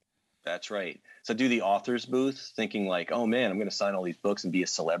 right. That's right. So do the author's booth thinking like, oh, man, I'm going to sign all these books and be a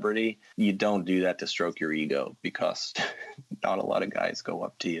celebrity. You don't do that to stroke your ego because not a lot of guys go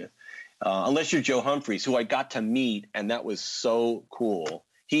up to you. Unless you're Joe Humphreys, who I got to meet, and that was so cool.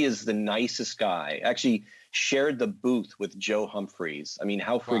 He is the nicest guy. Actually shared the booth with Joe Humphreys. I mean,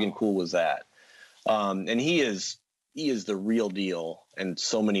 how friggin' cool was that? And he is the real deal in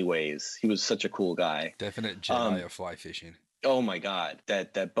so many ways. He was such a cool guy. Definite Jedi of fly fishing. Oh my God,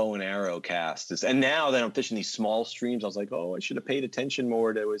 that bow and arrow cast is, and now that I'm fishing these small streams, I was like, oh, I should have paid attention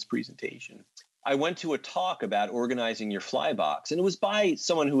more to his presentation. I went to a talk about organizing your fly box, and it was by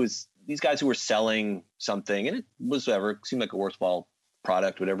someone who was, these guys who were selling something, and it was whatever, it seemed like a worthwhile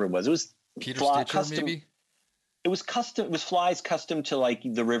product, whatever it was. It was Peter Stitcher, custom, maybe? It was custom, it was flies custom to like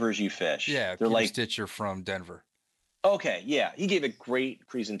the rivers you fish. Yeah, they're Peter like Stitcher from Denver. Okay, yeah. He gave a great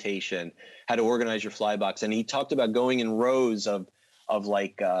presentation, how to organize your fly box. And he talked about going in rows of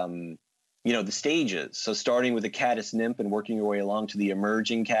like, the stages. So starting with the caddis nymph and working your way along to the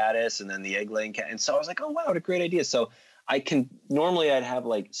emerging caddis and then the egg-laying caddis. And so I was like, oh, wow, what a great idea. So normally I'd have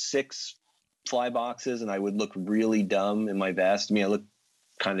like 6 fly boxes and I would look really dumb in my vest. I mean, I look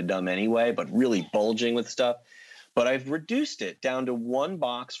kind of dumb anyway, but really bulging with stuff. but I've reduced it down to one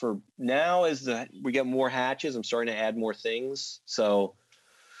box for now. As we get more hatches, I'm starting to add more things. So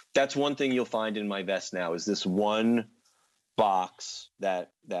that's one thing you'll find in my vest now is this one box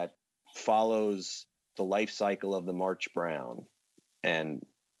that follows the life cycle of the March Brown. And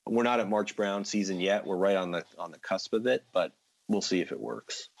we're not at March Brown season yet. We're right on the cusp of it, but we'll see if it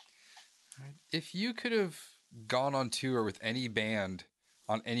works. If you could have gone on tour with any band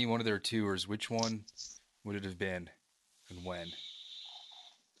on any one of their tours, which one would it have been and when?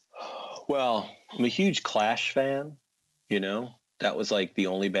 Well, I'm a huge Clash fan, that was like the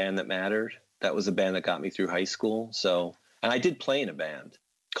only band that mattered. That was a band that got me through high school. So, and I did play in a band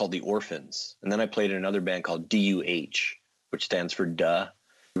called the Orphans. And then I played in another band called DUH, which stands for Duh.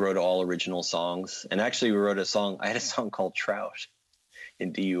 We wrote all original songs. And actually we wrote I had a song called Trout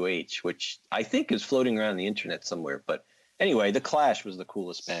in DUH, which I think is floating around the internet somewhere. But anyway, the Clash was the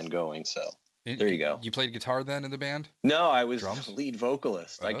coolest band going. So there you go. You played guitar then in the band? No, I was Drums? lead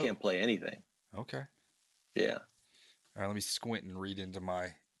vocalist. Oh. I can't play anything. Okay. Yeah. All right, let me squint and read into my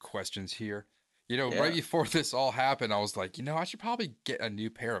questions here. Right before this all happened, I was like, I should probably get a new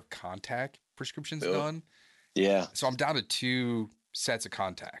pair of contact prescriptions done. Yeah. So I'm down to 2 sets of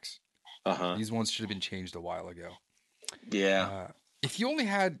contacts. Uh-huh. These ones should have been changed a while ago. Yeah. If you only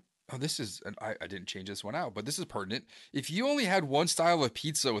had, I didn't change this one out, but this is pertinent. If you only had one style of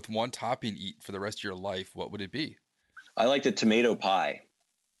pizza with one topping to eat for the rest of your life, what would it be? I like the tomato pie,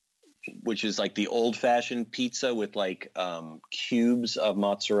 which is like the old-fashioned pizza with like cubes of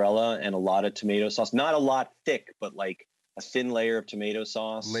mozzarella and a lot of tomato sauce. Not a lot thick, but like a thin layer of tomato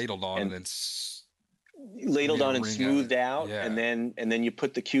sauce. Ladled on and then ladled on and smoothed out. Yeah. And then you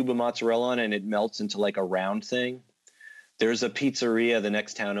put the cube of mozzarella on and it melts into like a round thing. There's a pizzeria the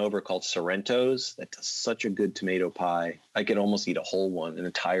next town over called Sorrento's that does such a good tomato pie. I could almost eat a whole one, an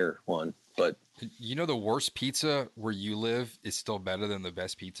entire one, but the worst pizza where you live is still better than the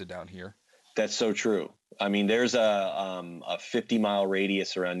best pizza down here. That's so true. I mean, there's a 50-mile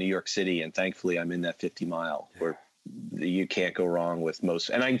radius around New York City, and thankfully I'm in that 50-mile where you can't go wrong with most.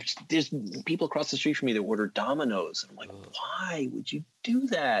 And there's people across the street from me that order Domino's. I'm like, why would you do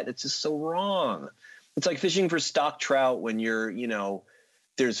that? It's just so wrong. It's like fishing for stock trout when you're,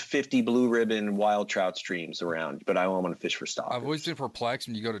 there's 50 blue ribbon wild trout streams around, but I want to fish for stock. I've always been perplexed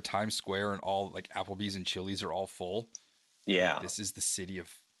when you go to Times Square and all like Applebee's and Chili's are all full. Yeah. This is the city of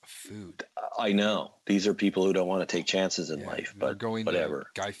food. I know. These are people who don't want to take chances in life, but going whatever.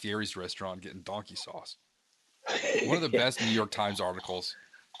 To Guy Fieri's restaurant getting donkey sauce. One of the best New York Times articles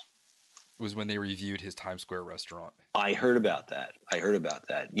was when they reviewed his Times Square restaurant. I heard about that.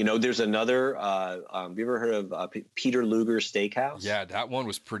 There's another, have you ever heard of Peter Luger Steakhouse? Yeah, that one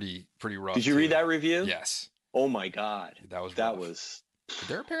was pretty rough. Did you read that review? Yes. Oh my God. That was rough.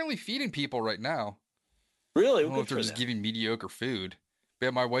 They're apparently feeding people right now. Really? I don't know if they're just giving mediocre food. But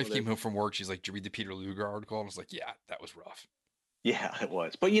yeah, my wife came home from work. She's like, did you read the Peter Luger article? And I was like, yeah, that was rough. Yeah, it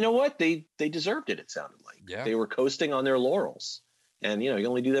was. But you know what? They deserved it, it sounded like. Yeah. They were coasting on their laurels. And, you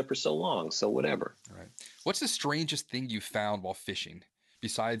only do that for so long. So whatever. All right. What's the strangest thing you found while fishing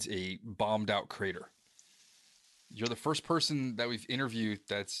besides a bombed out crater? You're the first person that we've interviewed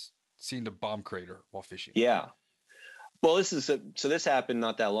that's seen a bomb crater while fishing. Yeah. Well, this happened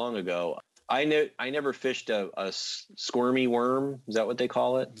not that long ago. I never fished a squirmy worm. Is that what they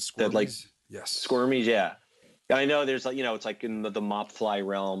call it? Squirmies? Yes. Squirmies, yeah. I know there's it's like in the mop fly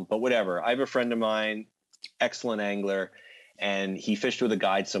realm, but whatever. I have a friend of mine, excellent angler, and he fished with a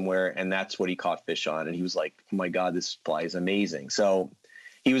guide somewhere, and that's what he caught fish on. And he was like, oh my God, this fly is amazing. So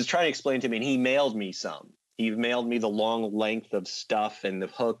he was trying to explain to me, and he mailed me some. He mailed me the long length of stuff and the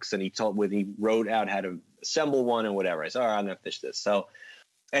hooks, and he wrote out how to assemble one and whatever. I said, all right, I'm going to fish this. So,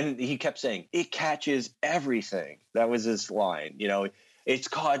 and he kept saying, it catches everything. That was his line. It's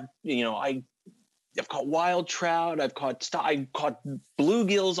caught, I've caught wild trout. I've caught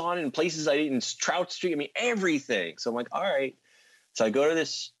bluegills on it in places I didn't. Trout Street. I mean, everything. So I'm like, all right. So I go to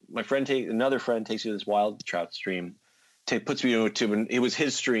this. Another friend takes me to this wild trout stream. Puts me into. It was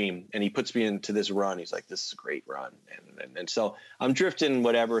his stream, and he puts me into this run. He's like, "This is a great run." And so I'm drifting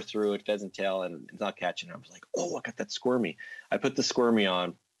whatever through it, pheasant tail, and it's not catching. I was like, "Oh, I got that squirmy." I put the squirmy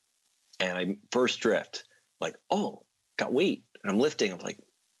on, and I first drift. Like, oh, got weight, and I'm lifting. I'm like,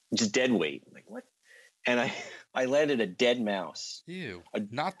 just dead weight. I'm like, what? And I landed a dead mouse. Ew.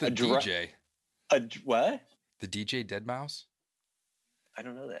 Not the DJ. What? The DJ dead mouse? I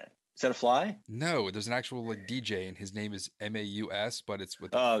don't know that. Is that a fly? No, there's an actual DJ, and his name is MAUS, but it's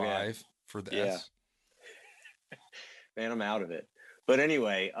with the 5 for the S. Man, I'm out of it. But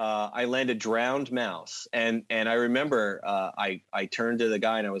anyway, I landed drowned mouse. And I remember I turned to the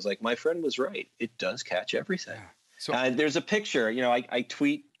guy, and I was like, my friend was right. It does catch everything. So There's a picture, I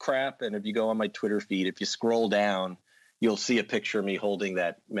tweet crap, and if you go on my Twitter feed, if you scroll down, you'll see a picture of me holding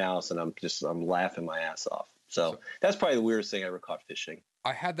that mouse, and I'm laughing my ass off. So that's probably the weirdest thing I ever caught fishing.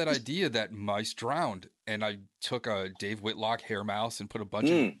 I had that idea that mice drowned, and I took a Dave Whitlock hair mouse and put a bunch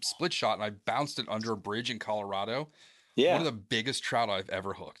of split shot, and I bounced it under a bridge in Colorado. Yeah. One of the biggest trout I've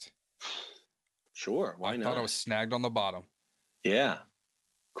ever hooked. Sure. Why not? I thought I was snagged on the bottom. Yeah.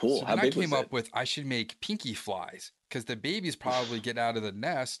 Cool. So How big was it? I came up with I should make pinky flies because the babies probably get out of the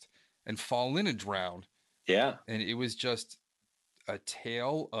nest and fall in and drown. Yeah. And it was just a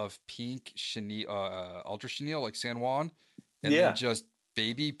tail of pink chenille, ultra chenille like San Juan, and then just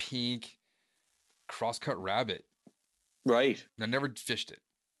baby pink crosscut rabbit. Right. And I never fished it.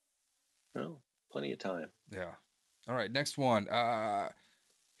 Oh, plenty of time. Yeah. All right. Next one.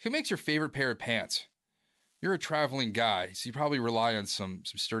 Who makes your favorite pair of pants? You're a traveling guy, so you probably rely on some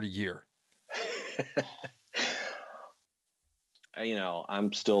sturdy gear.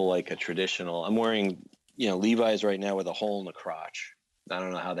 I'm still like a traditional. I'm wearing, Levi's right now with a hole in the crotch. I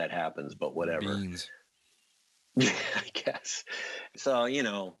don't know how that happens, but whatever. Beans. Yeah, I guess. So,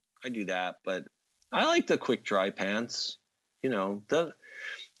 I do that, but I like the quick dry pants. The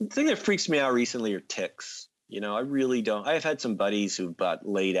thing that freaks me out recently are ticks. I really don't. I've had some buddies who got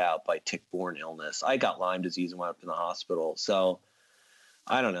laid out by tick-borne illness. I got Lyme disease and went up in the hospital. So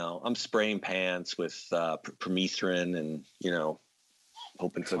I don't know. I'm spraying pants with permethrin and,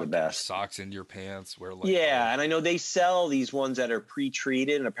 hoping for the best. Socks into your pants. And I know they sell these ones that are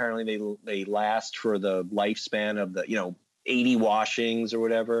pre-treated, and apparently they last for the lifespan of the 80 washings or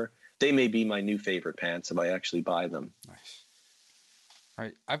whatever. They may be my new favorite pants if I actually buy them. Nice. All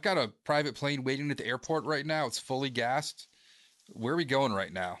right, I've got a private plane waiting at the airport right now. It's fully gassed. Where are we going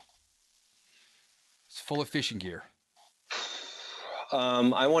right now? It's full of fishing gear.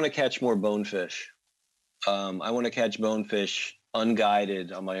 I want to catch more bonefish. I want to catch bonefish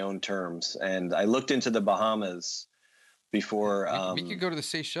unguided on my own terms. And I looked into the Bahamas before. We could go to the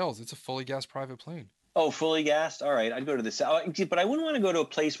Seychelles. It's a fully gassed private plane. Oh, fully gassed? All right, I'd go to the South. But I wouldn't want to go to a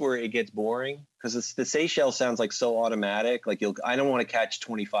place where it gets boring because the Seychelles sounds like so automatic. Like I don't want to catch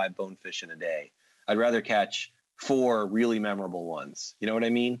 25 bonefish in a day. I'd rather catch 4 really memorable ones. You know what I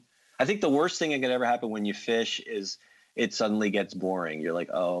mean? I think the worst thing that could ever happen when you fish is it suddenly gets boring. You're like,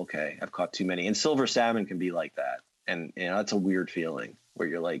 oh, okay, I've caught too many. And silver salmon can be like that. And that's a weird feeling where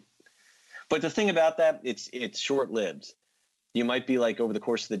you're like, but the thing about that, it's short-lived. You might be like over the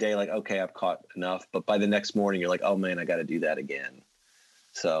course of the day, like, okay, I've caught enough. But by the next morning, you're like, oh man, I got to do that again.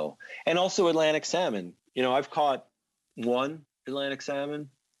 So, and also Atlantic salmon. I've caught 1 Atlantic salmon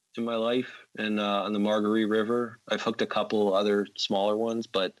in my life and on the Margaree River. I've hooked a couple other smaller ones,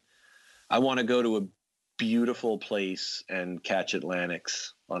 but I want to go to a beautiful place and catch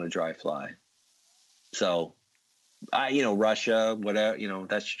Atlantics on a dry fly. So Russia, whatever,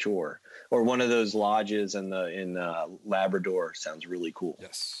 that's sure. Or one of those lodges in Labrador sounds really cool.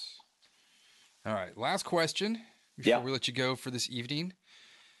 Yes. All right. Last question before we let you go for this evening.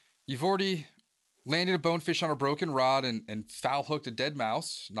 You've already landed a bonefish on a broken rod and foul hooked a dead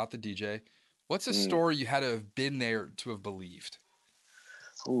mouse, not the DJ. What's a story you had to have been there to have believed?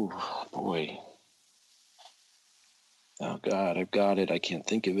 Oh, boy. Oh, God, I've got it. I can't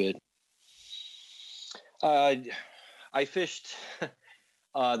think of it. I fished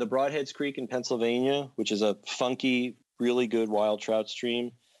the Broadheads Creek in Pennsylvania, which is a funky, really good wild trout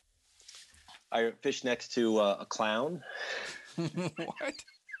stream. I fished next to a clown. What?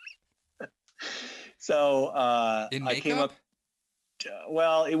 So in I came up.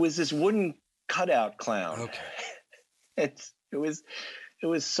 Well, it was this wooden cutout clown. Okay. It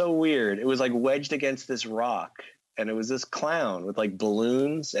was so weird. It was like wedged against this rock. And it was this clown with like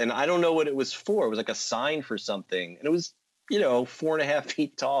balloons, and I don't know what it was for. It was like a sign for something, and it was, 4.5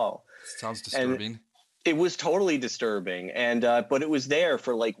 feet tall. Sounds disturbing. And it was totally disturbing, and but it was there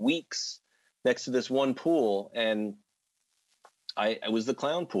for like weeks next to this one pool, and I was the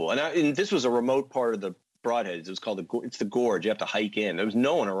clown pool, and this was a remote part of the Broadheads. It was called it's the Gorge. You have to hike in. There was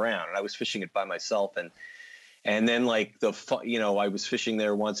no one around, and I was fishing it by myself, and then like I was fishing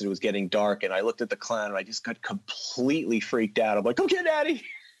there once and it was getting dark and I looked at the clown and I just got completely freaked out. I'm like, go get out of here.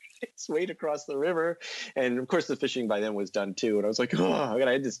 It's wade across the river. And of course the fishing by then was done too. And I was like, oh,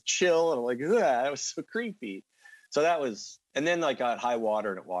 I had this chill. And I'm like, that was so creepy. So that was, and then I got high water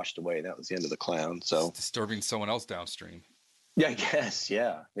and it washed away. That was the end of the clown. So it's disturbing someone else downstream. Yeah, I guess.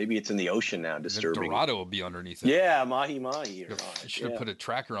 Yeah. Maybe it's in the ocean now disturbing. Dorado will be underneath it. Yeah. Mahi. You should have put a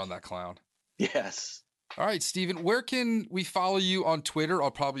tracker on that clown. Yes. All right, Stephen, where can we follow you on Twitter?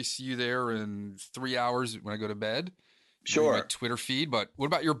 I'll probably see you there in 3 hours when I go to bed. Sure. My Twitter feed. But what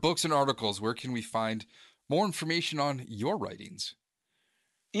about your books and articles? Where can we find more information on your writings?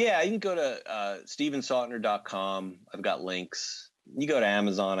 Yeah, you can go to stevensautner.com. I've got links. You go to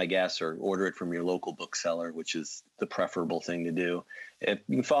Amazon, I guess, or order it from your local bookseller, which is the preferable thing to do. You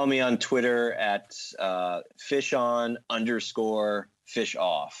can follow me on Twitter at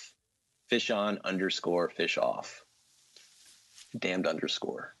fishon_fishoff. Fishon_fishoff. Damned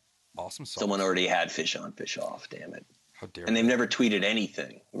underscore. Awesome sauce. Someone already had fish on, fish off. Damn it. How dare And they've never tweeted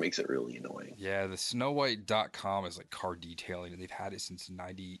anything. It makes it really annoying. Yeah, the snowwhite.com is like car detailing, and they've had it since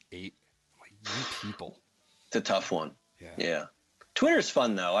 98. Like, new people. It's a tough one. Yeah. Twitter's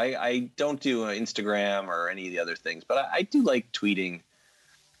fun, though. I don't do Instagram or any of the other things, but I do like tweeting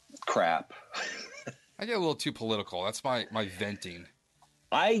crap. I get a little too political. That's my venting.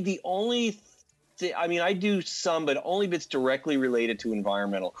 I do some, but only if it's directly related to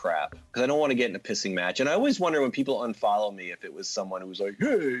environmental crap, because I don't want to get in a pissing match. And I always wonder when people unfollow me if it was someone who was like,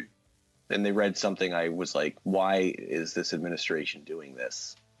 hey, and they read something I was like, why is this administration doing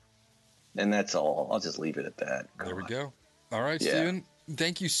this? And that's all. I'll just leave it at that. There we go. All right, yeah. Steven,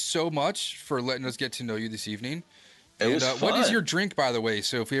 thank you so much for letting us get to know you this evening. It was fun. What is your drink, by the way?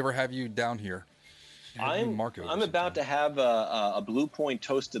 So if we ever have you down here. I'm about to have a Blue Point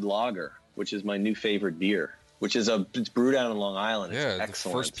Toasted Lager, which is my new favorite beer, it's brewed out on Long Island. It's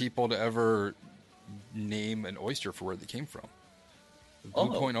excellent. The first people to ever name an oyster for where they came from. The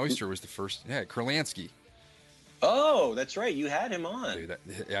Blue Point oyster was the first. Yeah, Kurlansky. Oh, that's right. You had him on. Dude,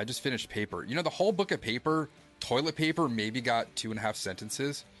 I just finished Paper. The whole book of Paper, toilet paper, maybe got 2.5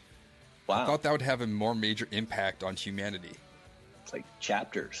 sentences. Wow. I thought that would have a more major impact on humanity. It's like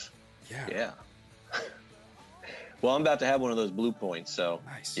chapters. Yeah. Well, I'm about to have one of those Blue Points, so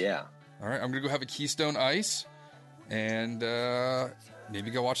nice. Yeah. All right, I'm going to go have a Keystone Ice and maybe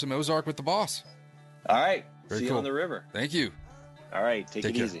go watch some Ozark with the boss. All right. Very See cool. you on the river. Thank you. All right. Take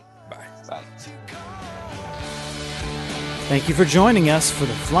it care. easy. Bye. Bye. Thank you for joining us for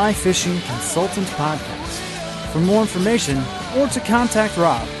the Fly Fishing Consultant Podcast. For more information or to contact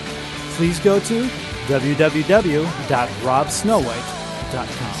Rob, please go to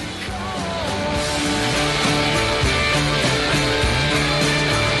www.robsnowhite.com.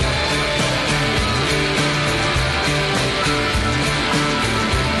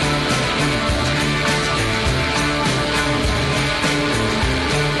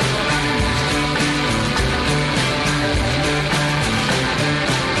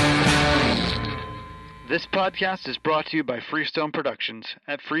 This podcast is brought to you by Freestone Productions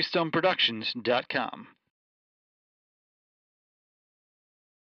at freestoneproductions.com.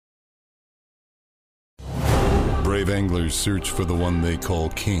 Brave anglers search for the one they call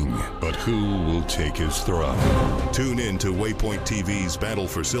king, but who will take his throne? Tune in to Waypoint TV's Battle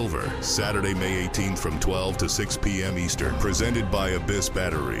for Silver, Saturday, May 18th from 12 to 6 p.m. Eastern. Presented by Abyss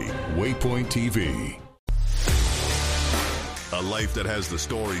Battery. Waypoint TV. A life that has the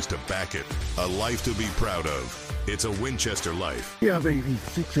stories to back it. A life to be proud of. It's a Winchester life. Yeah, baby.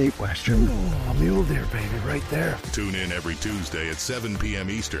 6'8" Western. Oh, mule deer, baby, right there. Tune in every Tuesday at 7 p.m.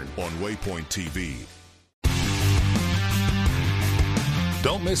 Eastern on Waypoint TV.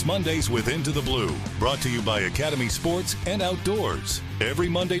 Don't miss Mondays with Into the Blue, brought to you by Academy Sports and Outdoors. Every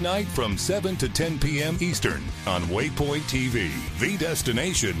Monday night from 7 to 10 p.m. Eastern on Waypoint TV, the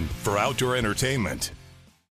destination for outdoor entertainment.